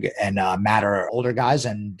 Greg and Matt are older guys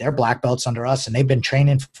and they're black belts under us. And they've been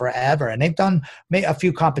training forever. And they've done a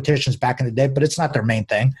few competitions back in the day, but it's not their main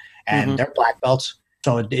thing. And they're black belts.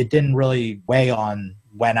 So it didn't really weigh on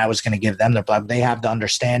when I was going to give them their black. They have the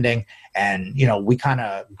understanding. And, we kind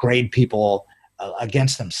of grade people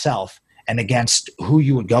against themselves and against who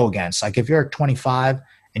you would go against. Like if you're 25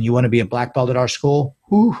 and you want to be a black belt at our school,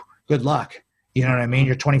 good luck. You know what I mean?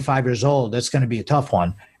 You're 25 years old. That's going to be a tough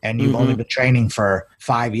one. And you've only been training for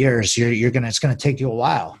 5 years. It's going to take you a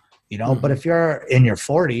while, but if you're in your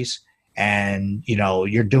 40s and,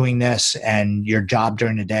 you're doing this and your job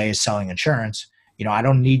during the day is selling insurance, I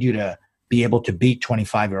don't need you to be able to beat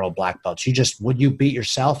 25-year-old black belts. Would you beat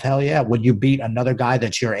yourself? Hell yeah. Would you beat another guy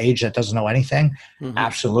that's your age that doesn't know anything?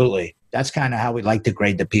 Absolutely. That's kind of how we like to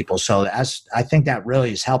grade the people. So I think that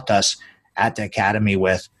really has helped us at the academy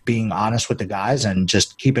with being honest with the guys and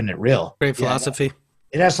just keeping it real. Great philosophy.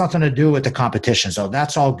 It has nothing to do with the competition. So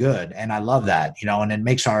that's all good. And I love that, and it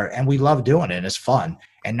makes and we love doing it. It's fun.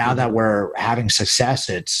 And now that we're having success,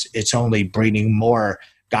 it's only breeding more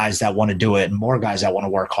guys that want to do it and more guys that want to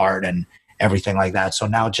work hard and everything like that. So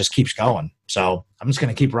now it just keeps going. So I'm just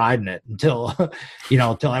going to keep riding it until,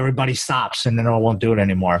 until everybody stops and then I won't do it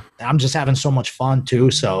anymore. I'm just having so much fun too.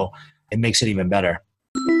 So it makes it even better.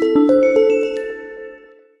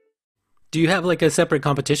 Do you have like a separate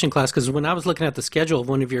competition class? Because when I was looking at the schedule of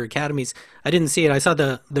one of your academies, I didn't see it. I saw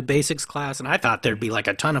the basics class and I thought there'd be like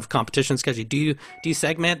a ton of competition schedule. Do you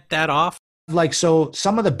segment that off? Like, so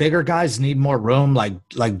some of the bigger guys need more room,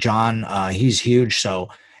 like John, he's huge. So,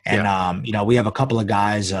 and, we have a couple of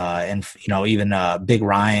guys, and, even Big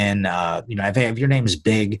Ryan, if your name is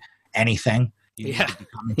Big anything,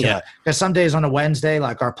 because some days on a Wednesday,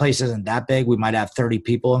 like our place isn't that big. We might have 30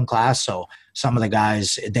 people in class. So some of the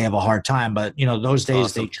guys, they have a hard time, but those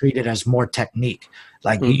days they treat it as more technique.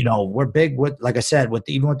 Like, we're big with, like I said,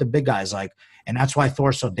 even with the big guys, and that's why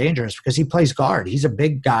Thor's so dangerous because he plays guard. He's a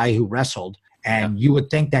big guy who wrestled. And you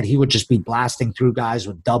would think that he would just be blasting through guys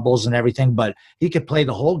with doubles and everything, but he could play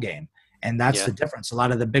the whole game. And that's the difference. A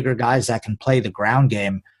lot of the bigger guys that can play the ground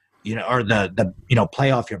game, or the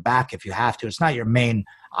play off your back if you have to. It's not your main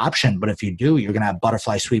option, but if you do, you're going to have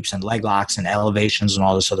butterfly sweeps and leg locks and elevations and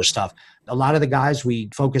all this other stuff. A lot of the guys, we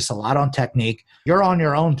focus a lot on technique. You're on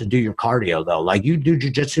your own to do your cardio though. Like you do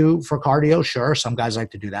jiu-jitsu for cardio. Sure. Some guys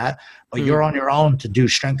like to do that, but you're on your own to do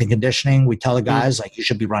strength and conditioning. We tell the guys like you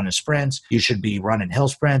should be running sprints. You should be running hill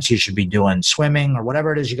sprints. You should be doing swimming or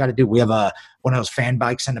whatever it is you got to do. We have one of those fan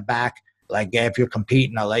bikes in the back. Like if you're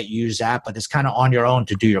competing, I'll let you use that, but it's kind of on your own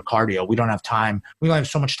to do your cardio. We don't have time. We only have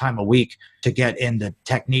so much time a week to get in the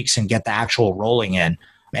techniques and get the actual rolling in.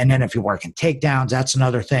 And then if you're working takedowns, that's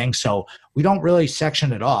another thing. So we don't really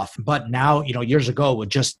section it off. But now, years ago, with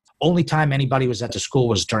just only time anybody was at the school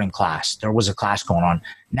was during class. There was a class going on.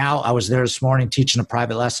 Now I was there this morning teaching a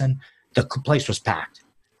private lesson. The place was packed.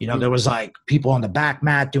 There was like people on the back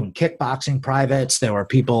mat doing kickboxing privates. There were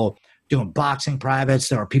people doing boxing privates.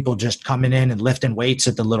 There are people just coming in and lifting weights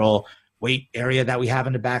at the little weight area that we have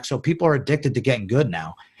in the back. So people are addicted to getting good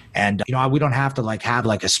now. And, we don't have to have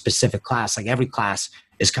a specific class. Like every class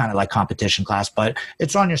is kind of like competition class, but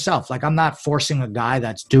it's on yourself. Like I'm not forcing a guy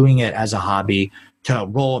that's doing it as a hobby to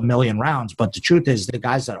roll a million rounds. But the truth is the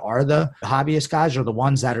guys that are the hobbyist guys are the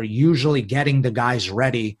ones that are usually getting the guys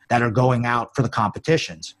ready that are going out for the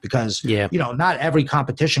competitions because, not every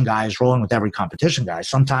competition guy is rolling with every competition guy.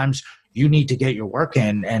 Sometimes you need to get your work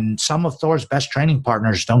in. And some of Thor's best training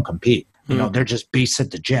partners don't compete. They're just beasts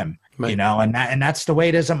at the gym, right. And that's the way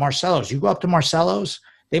it is at Marcelo's. You go up to Marcelo's,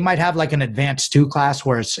 they might have like an advanced 2 class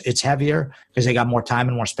where it's heavier because they got more time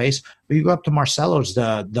and more space. But you go up to Marcelo's,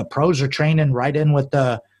 the pros are training right in with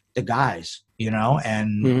the guys,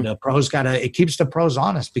 and the pros it keeps the pros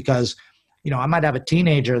honest because, I might have a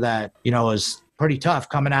teenager that, is pretty tough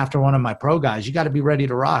coming after one of my pro guys. You got to be ready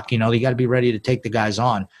to rock. You got to be ready to take the guys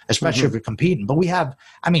on, especially if you're competing. But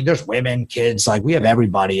there's women, kids, we have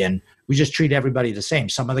everybody and we just treat everybody the same.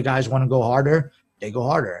 Some of the guys want to go harder. they go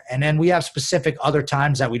harder. And then we have specific other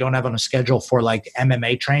times that we don't have on a schedule for like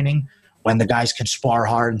MMA training, when the guys can spar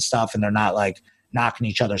hard and stuff and they're not like knocking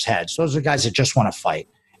each other's heads. Those are guys that just want to fight.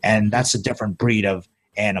 And that's a different breed of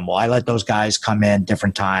animal. I let those guys come in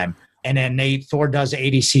different time. And then Thor does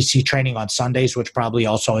ADCC training on Sundays, which probably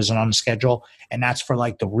also isn't on the schedule. And that's for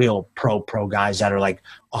like the real pro guys that are like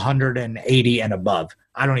 180 and above.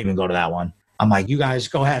 I don't even go to that one. I'm like, you guys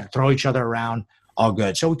go ahead, throw each other around, all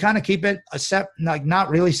good. So we kind of keep it like not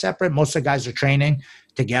really separate. Most of the guys are training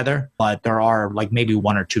together, but there are like maybe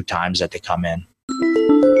 1 or 2 times that they come in.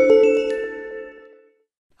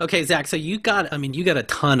 Okay, Zach, so you got a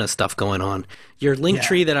ton of stuff going on. Your link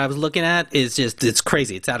tree that I was looking at is it's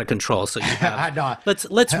crazy. It's out of control. So you have, let's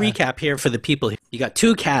recap here for the people. You got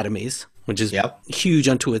 2 academies, which is huge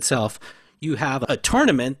unto itself. You have a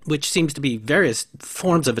tournament, which seems to be various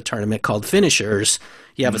forms of a tournament called Finishers.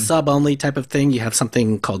 You have a sub-only type of thing. You have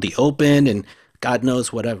something called the Open, and God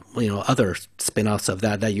knows what other spin-offs of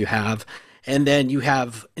that you have. And then you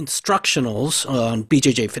have instructionals on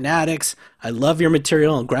BJJ Fanatics. I love your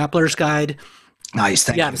material on Grappler's Guide. Nice,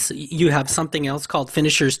 thank you. You have something else called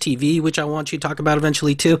Finishers TV, which I want you to talk about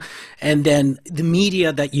eventually too. And then the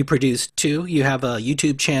media that you produce too. You have a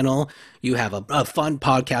YouTube channel. You have a fun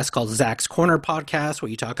podcast called Zach's Corner Podcast, where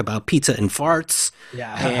you talk about pizza and farts.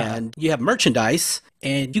 Yeah. And you have merchandise.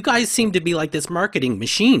 And you guys seem to be like this marketing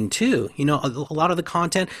machine too. You know, a lot of the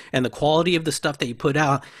content and the quality of the stuff that you put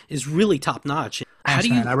out is really top notch. Thanks,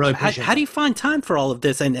 man. I really appreciate it. How do you find time for all of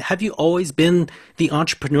this? And have you always been the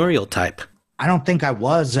entrepreneurial type? I don't think I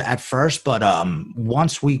was at first, but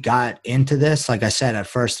once we got into this, like I said, at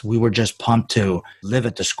first we were just pumped to live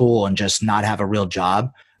at the school and just not have a real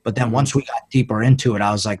job. But then once we got deeper into it,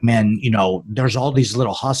 I was like, man, you know, there's all these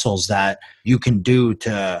little hustles that you can do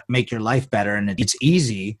to make your life better. And it's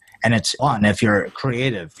easy and it's fun if you're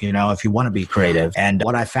creative, you know, if you want to be creative. And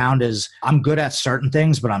what I found is I'm good at certain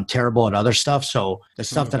things, but I'm terrible at other stuff. So the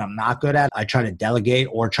stuff that I'm not good at, I try to delegate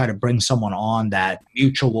or try to bring someone on that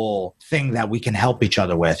mutual thing that we can help each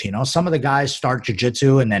other with. You know, some of the guys start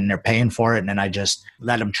jiu-jitsu and then they're paying for it. And then I just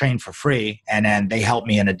let them train for free. And then they help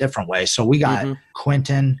me in a different way. So we got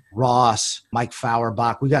Quentin, Ross, Mike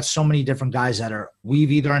Fauerbach. We got so many different guys that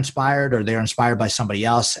we've either inspired or they're inspired by somebody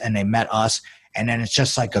else and they met us. And then it's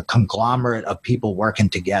just like a conglomerate of people working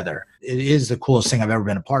together. It is the coolest thing I've ever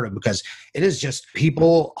been a part of because it is just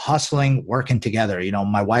people hustling, working together. You know,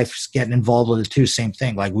 my wife's getting involved with it too. Same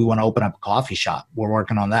thing. Like we want to open up a coffee shop. We're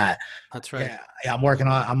working on that. That's right. Yeah,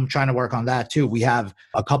 I'm trying to work on that too. We have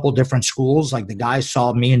a couple different schools. Like the guys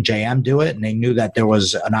saw me and JM do it and they knew that there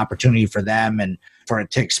was an opportunity for them and for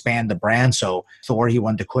it to expand the brand. So Thor, he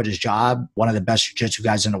wanted to quit his job, one of the best jiu-jitsu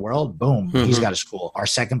guys in the world. Boom, he's got a school. Our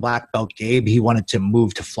second black belt, Gabe, he wanted to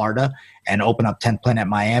move to Florida and open up 10th Planet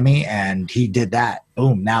Miami, and he did that.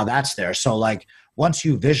 Boom, now that's there. So like once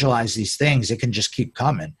you visualize these things, it can just keep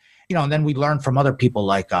coming. You know, and then we learn from other people.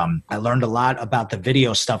 Like I learned a lot about the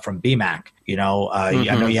video stuff from BMAC. You know, I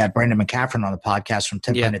know you had Brandon McCaffrey on the podcast from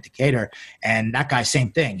 10th Planet Decatur, and that guy,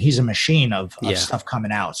 same thing. He's a machine of stuff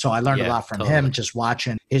coming out. So I learned a lot from him just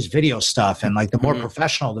watching his video stuff. And like the more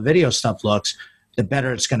professional the video stuff looks, the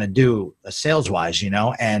better it's going to do sales wise, you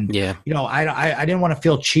know? And, you know, I didn't want to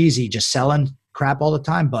feel cheesy just selling crap all the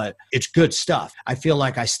time, but it's good stuff. I feel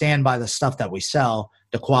like I stand by the stuff that we sell,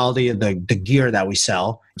 the quality of the gear that we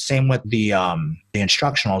sell. Same with the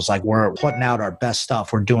instructionals. Like we're putting out our best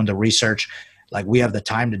stuff. We're doing the research. Like we have the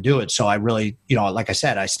time to do it. So I really, you know, like I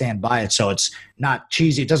said, I stand by it. So it's not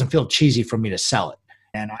cheesy. It doesn't feel cheesy for me to sell it.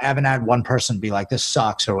 And I haven't had one person be like, this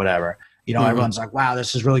sucks or whatever. You know, everyone's like, wow,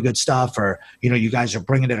 this is really good stuff. Or, you know, you guys are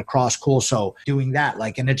bringing it across. Cool. So doing that,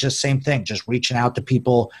 like, and it's just same thing, just reaching out to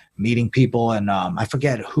people, meeting people. And I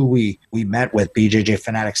forget who we met with BJJ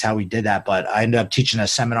Fanatics, how we did that. But I ended up teaching a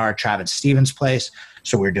seminar at Travis Stevens' place.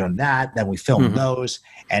 So we were doing that. Then we filmed those.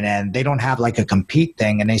 And then they don't have like a compete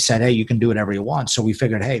thing. And they said, hey, you can do whatever you want. So we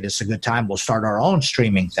figured, hey, this is a good time. We'll start our own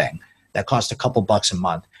streaming thing that costs a couple bucks a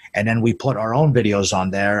month. And then we put our own videos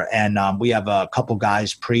on there. And we have a couple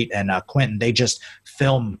guys, Preet and Quentin, they just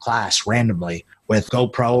film class randomly with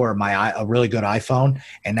GoPro or a really good iPhone.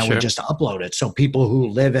 And then we just upload it. So people who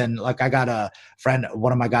live in, like I got a friend,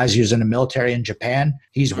 one of my guys who's in the military in Japan,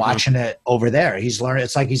 he's watching it over there. He's learning.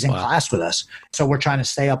 It's like he's in class with us. So we're trying to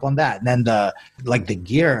stay up on that. And then the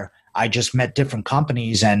gear, I just met different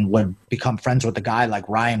companies and would become friends with a guy like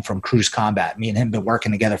Ryan from Cruise Combat. Me and him been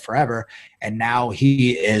working together forever. And now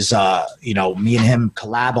he is, you know, me and him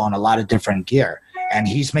collab on a lot of different gear. And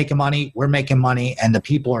he's making money, we're making money, and the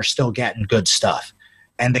people are still getting good stuff.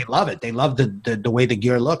 and they love it. They love the way the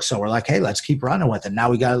gear looks. So we're like, hey, let's keep running with it. Now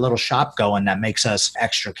we got a little shop going that makes us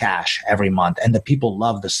extra cash every month. And the people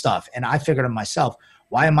love the stuff. And I figured to myself,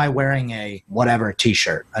 why am I wearing a whatever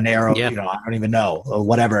t-shirt, an Arrow, I don't even know, or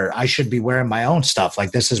whatever. I should be wearing my own stuff.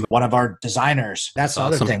 Like this is one of our designers. That's the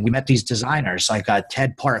other thing. We met these designers like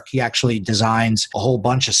Ted Park. He actually designs a whole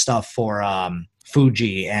bunch of stuff for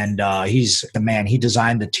Fuji. And he's the man. He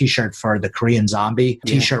designed the t-shirt for the Korean Zombie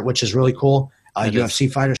t-shirt, which is really cool.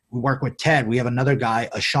 UFC fighters. We work with Ted. We have another guy,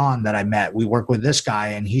 Ashan, that I met. We work with this guy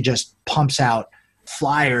and he just pumps out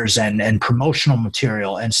flyers and promotional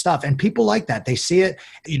material and stuff. And people like that. They see it.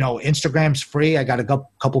 Instagram's free. I got a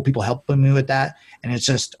couple people helping me with that. And it's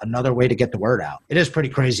just another way to get the word out. It is pretty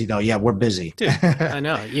crazy though. Yeah, we're busy. Dude, I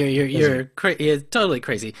know. You're totally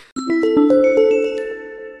crazy.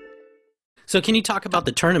 So can you talk about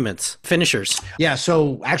the tournaments, finishers? Yeah,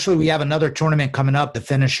 so actually we have another tournament coming up, the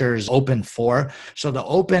Finishers Open 4. So the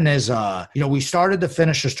Open is, we started the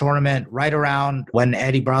Finishers tournament right around when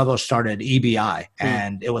Eddie Bravo started EBI.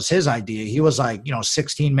 And it was his idea. He was like,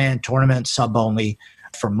 16-man tournament, sub only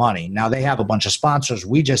for money. Now they have a bunch of sponsors.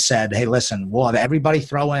 We just said, hey, listen, we'll have everybody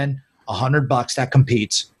throw in $100 that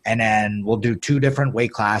competes. And then we'll do 2 different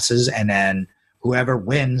weight classes. And then whoever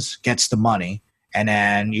wins gets the money. And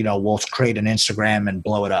then, we'll create an Instagram and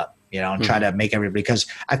blow it up, and try to make everybody, because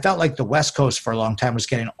I felt like the West Coast for a long time was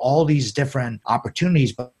getting all these different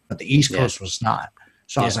opportunities, but the East Coast was not.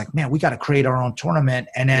 So I was like, man, we got to create our own tournament.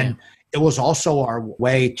 And then it was also our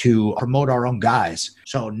way to promote our own guys.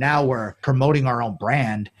 So now we're promoting our own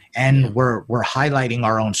brand and we're highlighting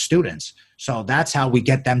our own students. So that's how we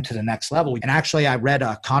get them to the next level. And actually, I read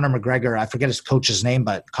Conor McGregor. I forget his coach's name,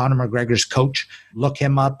 but Conor McGregor's coach. Look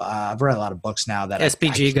him up. I've read a lot of books now that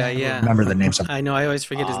SPG guy. Yeah, remember the names. I know. I always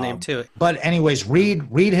forget his name too. But anyways, read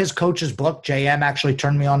his coach's book. JM actually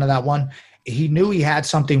turned me on to that one. He knew he had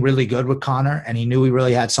something really good with Conor, and he knew he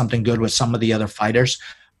really had something good with some of the other fighters.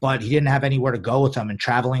 But he didn't have anywhere to go with them, and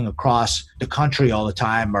traveling across the country all the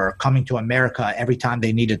time or coming to America every time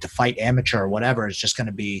they needed to fight amateur or whatever is just going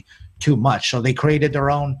to be too much. So they created their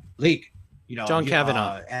own league. John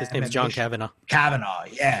Kavanagh. His name's John Kavanagh. Kavanagh.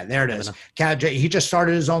 Yeah, there it is. He just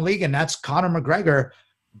started his own league, and that's Conor McGregor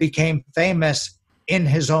became famous in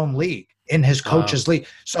his own league, in his coach's league.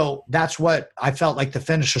 So that's what I felt like the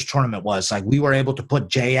Finishers tournament was. Like we were able to put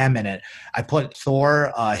JM in it. I put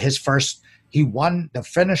Thor, he won, the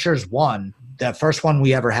Finishers won. The first one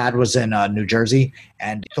we ever had was in New Jersey,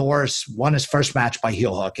 and Thor won his first match by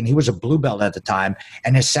heel hook, and he was a blue belt at the time.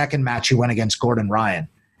 And his second match, he went against Gordon Ryan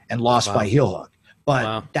and lost by heel hook.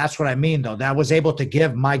 But that's what I mean, though. That was able to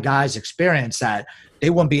give my guys experience that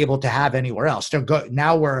they wouldn't be able to have anywhere else.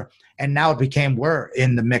 Now it became we're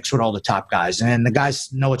in the mix with all the top guys, and the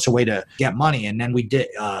guys know it's a way to get money. And then we did,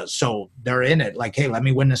 so they're in it like, hey, let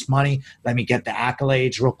me win this money. Let me get the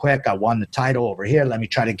accolades real quick. I won the title over here. Let me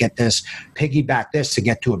try to get this, piggyback this to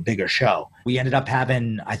get to a bigger show. We ended up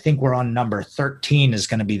having, I think we're on number 13 is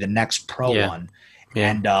going to be the next pro one. Yeah.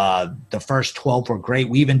 And the first 12 were great.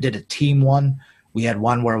 We even did a team one. We had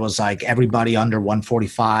one where it was like everybody under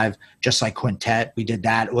 145, just like Quintet. We did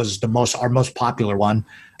that. It was our most popular one.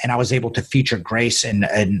 And I was able to feature Grace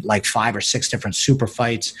in like 5 or 6 different super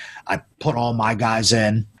fights. I put all my guys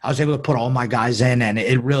in. I was able to put all my guys in, and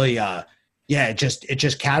it really, it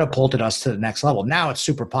just catapulted us to the next level. Now it's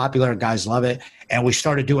super popular. Guys love it. And we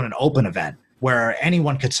started doing an open event where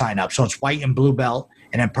anyone could sign up. So it's white and blue belt,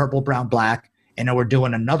 and then purple, brown, black. And then we're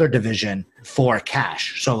doing another division for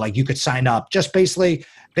cash. So like you could sign up, just basically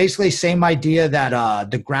same idea that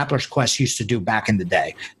the Grappler's Quest used to do back in the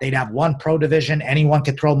day. They'd have one pro division, anyone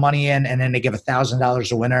could throw money in, and then they give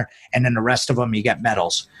 $1,000 a winner, and then the rest of them you get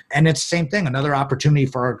medals. And it's the same thing, another opportunity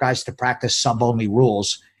for our guys to practice sub-only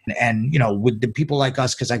rules. And with the people like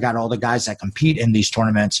us, because I got all the guys that compete in these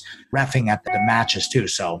tournaments reffing at the matches too.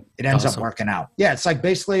 So it ends up working out. Yeah, it's like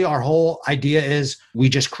basically our whole idea is we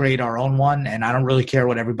just create our own one, and I don't really care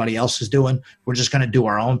what everybody else is doing. We're just going to do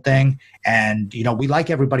our own thing. And, we like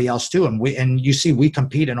everybody else too. And you see, we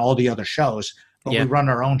compete in all the other shows, but we run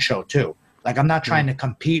our own show too. Like I'm not trying to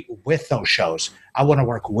compete with those shows. I want to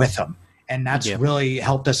work with them. And that's really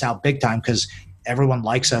helped us out big time because everyone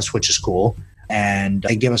likes us, which is cool. And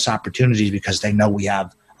they give us opportunities because they know we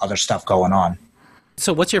have other stuff going on.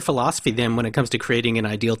 So what's your philosophy then when it comes to creating an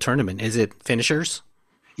ideal tournament? Is it finishers?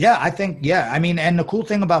 Yeah, I think, I mean, and the cool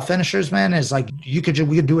thing about finishers, man, is like we could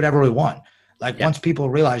do whatever we want. Like once people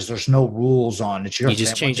realize there's no rules on it's your thing. You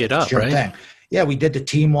just change it up, right? Thing. Yeah, we did the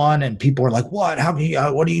team one and people were like, what?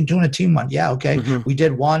 What are you doing a team one? Yeah, okay. Mm-hmm. We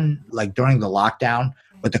did one like during the lockdown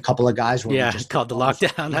with a couple of guys. Where yeah, we just called the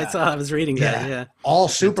lockdown. Yeah. I was reading that. Yeah. All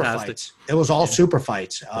super fights. It was all super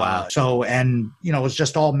fights. Wow. It was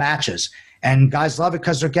just all matches. And guys love it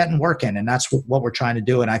because they're getting work in, and that's what we're trying to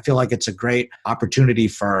do. And I feel like it's a great opportunity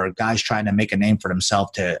for guys trying to make a name for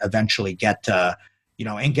themselves to eventually get to,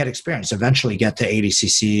 and get experience, eventually get to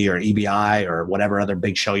ADCC or EBI or whatever other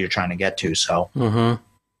big show you're trying to get to. So. Mm-hmm.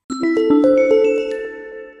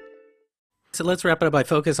 So let's wrap it up by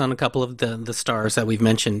focus on a couple of the stars that we've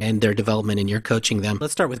mentioned and their development and your coaching them.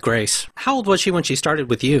 Let's start with Grace. How old was she when she started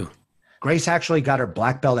with you? Grace actually got her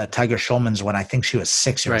black belt at Tiger Schulman's when I think she was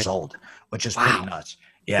 6 years old, which is pretty nuts.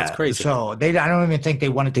 Yeah. That's crazy. So I don't even think they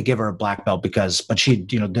wanted to give her a black belt but she,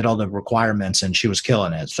 did all the requirements and she was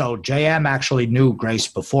killing it. So JM actually knew Grace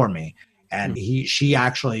before me. And she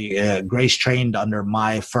actually, Grace trained under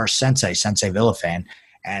my first sensei Villafane.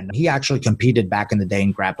 And he actually competed back in the day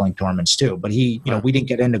in grappling tournaments too. But we didn't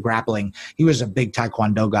get into grappling. He was a big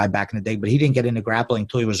Taekwondo guy back in the day, but he didn't get into grappling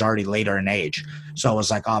until he was already later in age. So I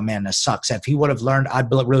was like, oh man, this sucks. If he would have learned, I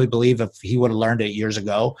really believe if he would have learned it years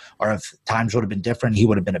ago, or if times would have been different, he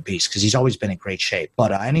would have been a beast because he's always been in great shape.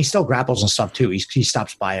 But, and he still grapples and stuff too. He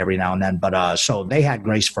stops by every now and then. But, so they had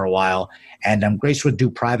Grace for a while. And Grace would do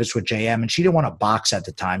privates with JM, and she didn't want to box at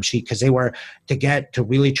the time. Because they were to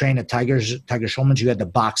really train at Tiger Schulman's, you had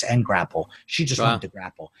to box and grapple. She just wanted to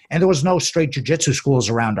grapple, and there was no straight jiu-jitsu schools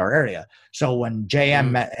around our area. So when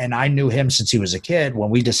JM met, and I knew him since he was a kid, when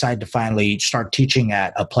we decided to finally start teaching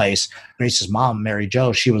at a place, Grace's mom, Mary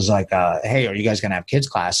Jo, she was like, "Hey, are you guys gonna have kids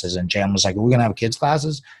classes?" And JM was like, "Are we gonna have kids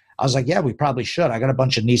classes?" I was like, yeah, we probably should. I got a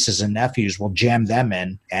bunch of nieces and nephews. We'll jam them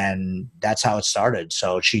in. And that's how it started.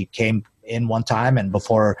 So she came in one time, and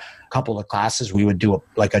before a couple of classes, we would do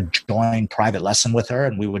a joint private lesson with her,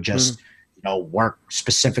 and we would just, work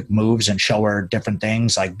specific moves and show her different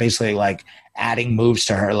things, like basically like adding moves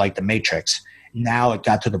to her, like the Matrix. Now it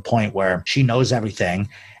got to the point where she knows everything,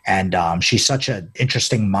 and she's such an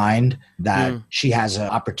interesting mind that she has an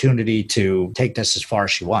opportunity to take this as far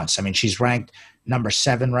as she wants. I mean, she's ranked number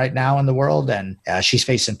 7 right now in the world, and she's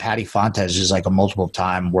facing Patty Fontes, who's like a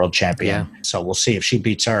multiple-time world champion. Yeah. So we'll see if she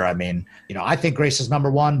beats her. I mean, I think Grace is number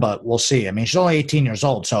 1, but we'll see. I mean, she's only 18 years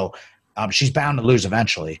old, so she's bound to lose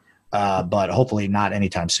eventually, but hopefully not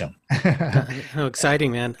anytime soon. How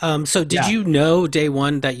exciting, man. So did you know day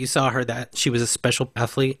one that you saw her that she was a special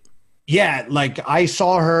athlete? Yeah, like I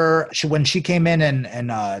saw her when she came in, and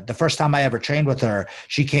the first time I ever trained with her,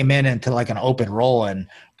 she came in into like an open roll, and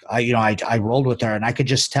I rolled with her, and I could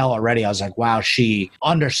just tell already. I was like, wow, she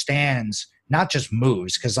understands not just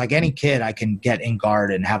moves, because like any kid, I can get in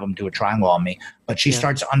guard and have them do a triangle on me, but she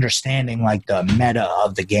starts understanding like the meta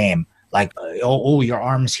of the game. Like, your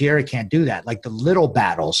arm's here, I can't do that. Like the little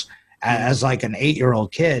battles. As like an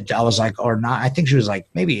 8-year-old kid, I was like, or not, I think she was like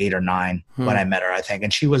maybe 8 or 9 when I met her, I think.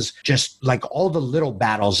 And she was just like all the little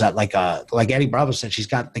battles that like Eddie Bravo said, she's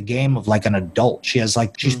got the game of like an adult. She has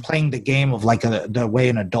like, she's playing the game of like the way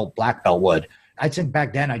an adult black belt would. I think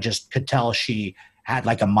back then I just could tell she had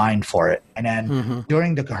like a mind for it. And then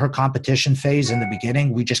during her competition phase in the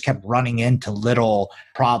beginning, we just kept running into little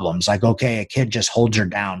problems. Like, okay, a kid just holds her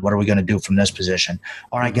down. What are we going to do from this position?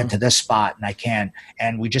 Or I get to this spot and I can't.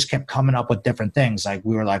 And we just kept coming up with different things. Like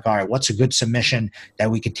we were like, all right, what's a good submission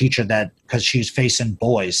that we could teach her that, because she's facing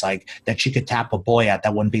boys, like that she could tap a boy at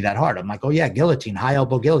that wouldn't be that hard. I'm like, oh yeah, guillotine, high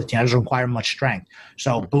elbow guillotine. That doesn't require much strength.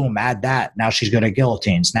 So boom, add that. Now she's good at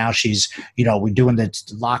guillotines. Now she's, we're doing the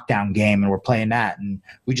lockdown game and we're playing that. And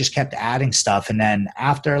we just kept adding stuff. And then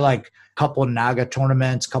after like a couple of Naga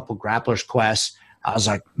tournaments, couple of Grapplers quests, I was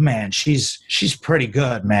like, man, she's pretty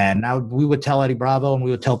good, man. Now we would tell Eddie Bravo and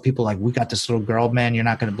we would tell people like, we got this little girl, man, you're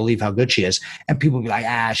not going to believe how good she is. And people would be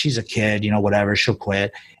like, she's a kid, whatever, she'll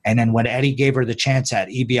quit. And then when Eddie gave her the chance at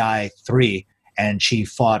EBI 3, and she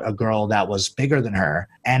fought a girl that was bigger than her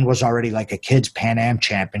and was already like a kid's Pan Am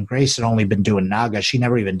champ. And Grace had only been doing Naga. She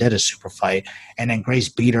never even did a super fight. And then Grace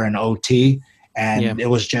beat her in OT. And it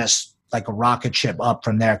was just like a rocket ship up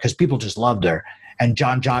from there because people just loved her. And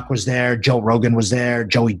John Jock was there. Joe Rogan was there.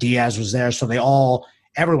 Joey Diaz was there. So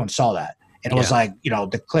everyone saw that. And it was like,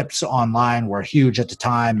 the clips online were huge at the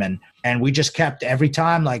time. And we just kept every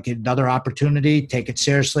time like another opportunity, take it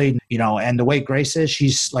seriously, and the way Grace is,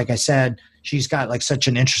 she's, like I said, she's got like such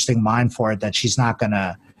an interesting mind for it that she's not going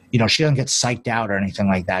to, she doesn't get psyched out or anything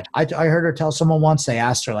like that. I heard her tell someone once, they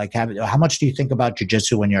asked her like, how much do you think about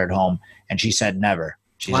jiu-jitsu when you're at home? And she said, never.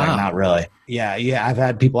 She's like, not really. Yeah. I've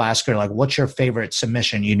had people ask her, like, what's your favorite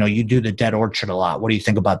submission? You do the dead orchard a lot. What do you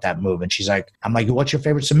think about that move? And she's like, I'm like, what's your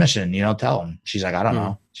favorite submission? Tell them. She's like, I don't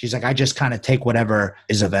know. She's like, I just kind of take whatever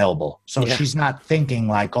is available. So she's not thinking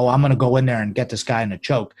like, oh, I'm going to go in there and get this guy in a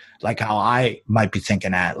choke, like how I might be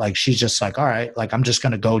thinking at. Like, she's just like, all right, like, I'm just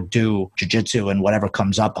going to go do jiu-jitsu and whatever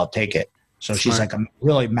comes up, I'll take it. So she's like a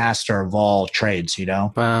really master of all trades,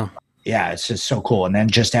 Wow. Yeah, it's just so cool. And then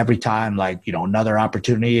just every time, like, another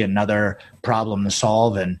opportunity, another problem to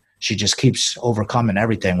solve. And she just keeps overcoming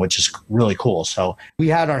everything, which is really cool. So we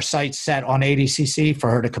had our sights set on ADCC for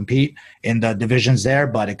her to compete in the divisions there,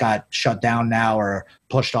 but it got shut down now or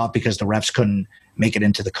pushed off because the refs couldn't make it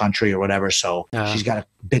into the country or whatever. So she's got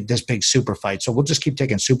this big super fight. So we'll just keep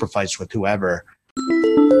taking super fights with whoever.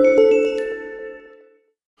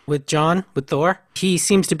 With Thor, he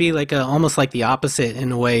seems to be like almost like the opposite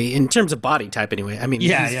in a way, in terms of body type anyway. I mean,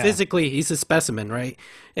 physically, he's a specimen, right?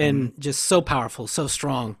 And just so powerful, so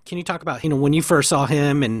strong. Can you talk about, when you first saw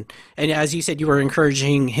him and as you said, you were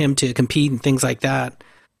encouraging him to compete and things like that?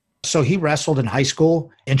 So he wrestled in high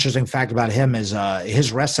school. Interesting fact about him is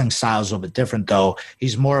his wrestling style is a little bit different, though.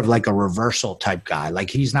 He's more of like a reversal type guy. Like,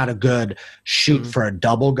 he's not a good shoot for a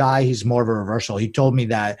double guy. He's more of a reversal. He told me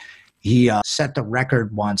that he set the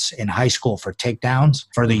record once in high school for takedowns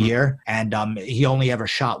for the year, and he only ever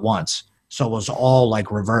shot once. So it was all like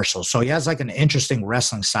reversal. So he has like an interesting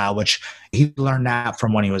wrestling style, which he learned that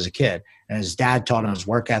from when he was a kid. And his dad taught him his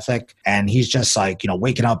work ethic. And he's just like,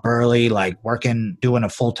 waking up early, like working, doing a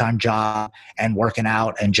full-time job and working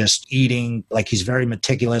out and just eating. Like, he's very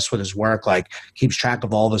meticulous with his work, like keeps track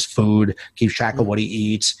of all of his food, keeps track of what he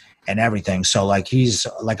eats and everything. So like, he's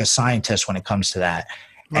like a scientist when it comes to that.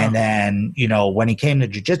 Wow. And then, when he came to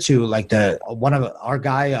jiu-jitsu, like one of our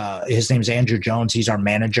guy, his name's Andrew Jones. He's our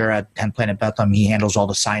manager at 10th Planet Bethlehem. He handles all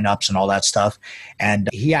the signups and all that stuff. And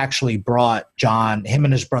he actually brought him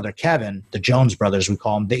and his brother Kevin, the Jones brothers, we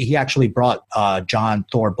call him. He actually brought John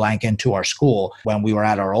Thor Blank into our school when we were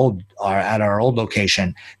at our old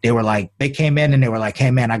location. They came in and they were like, hey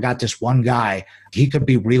man, I got this one guy. He could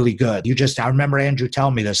be really good. I remember Andrew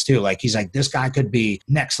telling me this too. Like, he's like, this guy could be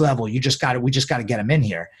next level. We just got to get him in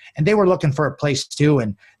here. And they were looking for a place too.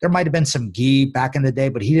 And there might've been some gi back in the day,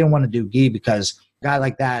 but he didn't want to do gi because a guy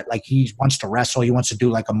like that, like, he wants to wrestle. He wants to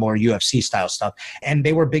do like a more UFC style stuff. And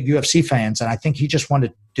they were big UFC fans. And I think he just wanted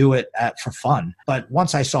to do it for fun. But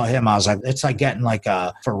once I saw him, I was like, it's like getting like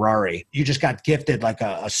a Ferrari. You just got gifted like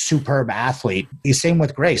a superb athlete. The same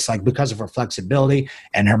with Grace, like, because of her flexibility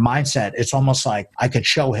and her mindset, it's almost like I could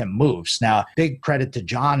show him moves. Now, big credit to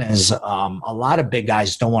John is a lot of big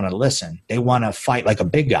guys don't want to listen. They want to fight like a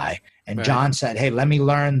big guy. And right. John said, hey, let me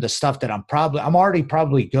learn the stuff that I'm already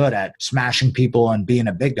probably good at, smashing people and being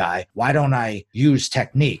a big guy. Why don't I use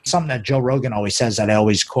technique? Something that Joe Rogan always says that I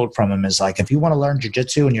always quote from him is like, if you want to learn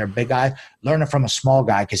jiu-jitsu and you're a big guy, learn it from a small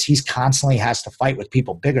guy, because he's constantly has to fight with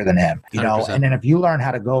people bigger than him, 100%. And then if you learn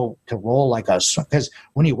how to go to roll like because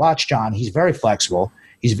when you watch John, he's very flexible.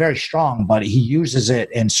 He's very strong, but he uses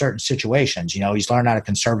it in certain situations. He's learned how to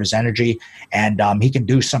conserve his energy, and he can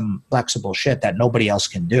do some flexible shit that nobody else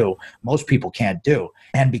can do. Most people can't do.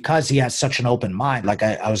 And because he has such an open mind, like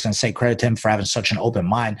I was going to say, credit to him for having such an open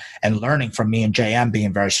mind and learning from me and JM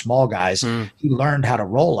being very small guys, he learned how to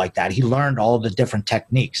roll like that. He learned all the different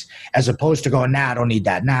techniques, as opposed to going, nah, I don't need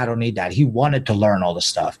that. Nah, I don't need that. He wanted to learn all the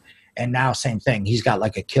stuff. And now, same thing. He's got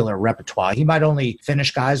like a killer repertoire. He might only finish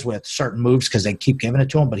guys with certain moves because they keep giving it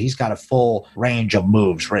to him, but he's got a full range of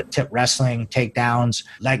moves: wrestling, takedowns,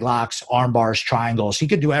 leg locks, arm bars, triangles. He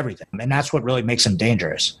could do everything. And that's what really makes him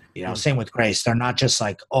dangerous. Same with Grace. They're not just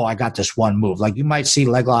like, oh, I got this one move. Like, you might see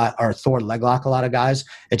leg lock or Thor leg lock a lot of guys.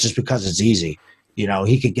 It's just because it's easy.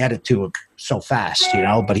 He could get it to it so fast,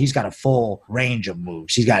 but he's got a full range of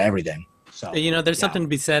moves. He's got everything. So, there's something to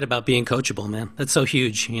be said about being coachable, man. That's so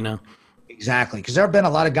huge, Exactly. Because there have been a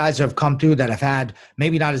lot of guys that have come through that have had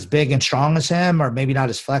maybe not as big and strong as him, or maybe not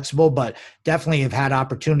as flexible, but definitely have had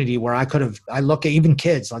opportunity where I look at even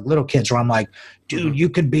kids, like little kids, where I'm like, dude, you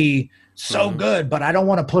could be so good, but I don't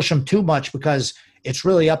want to push them too much, because it's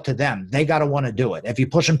really up to them. They got to want to do it. If you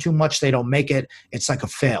push them too much, they don't make it. It's like a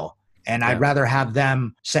fail. And I'd rather have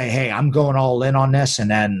them say, hey, I'm going all in on this. And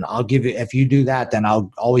then I'll give you, if you do that, then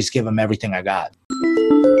I'll always give them everything I got.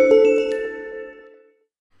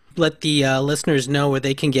 Let the listeners know where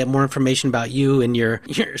they can get more information about you and your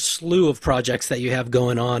slew of projects that you have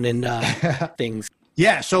going on and things.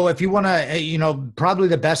 Yeah. So if you want to, probably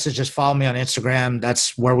the best is just follow me on Instagram.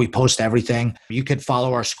 That's where we post everything. You could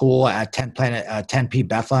follow our school at 10 Planet, 10P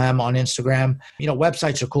Bethlehem on Instagram.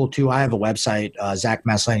 Websites are cool too. I have a website,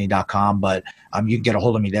 ZachMaslany.com, but you can get a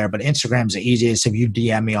hold of me there. But Instagram's the easiest. If you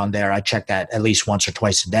DM me on there, I check that at least once or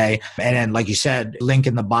twice a day. And then, like you said, link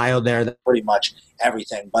in the bio there, that's pretty much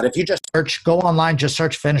everything. But if you just go online, just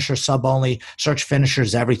search Finishers Sub Only, search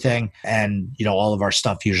Finishers Everything, and all of our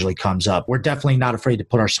stuff usually comes up. We're definitely not afraid to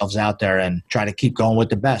put ourselves out there and try to keep going with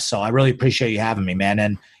the best. So I really appreciate you having me, man.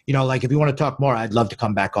 And if you want to talk more, I'd love to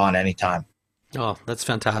come back on anytime. Oh, that's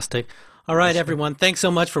fantastic. All right, everyone. Thanks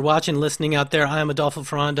so much for watching and listening out there. I'm Adolfo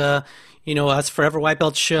Ferranda. Us Forever White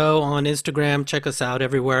Belt Show on Instagram. Check us out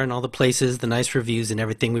everywhere and all the places, the nice reviews and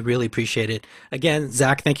everything. We really appreciate it. Again,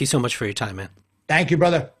 Zach, thank you so much for your time, man. Thank you,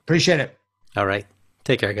 brother. Appreciate it. All right.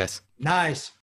 Take care, guys. Nice.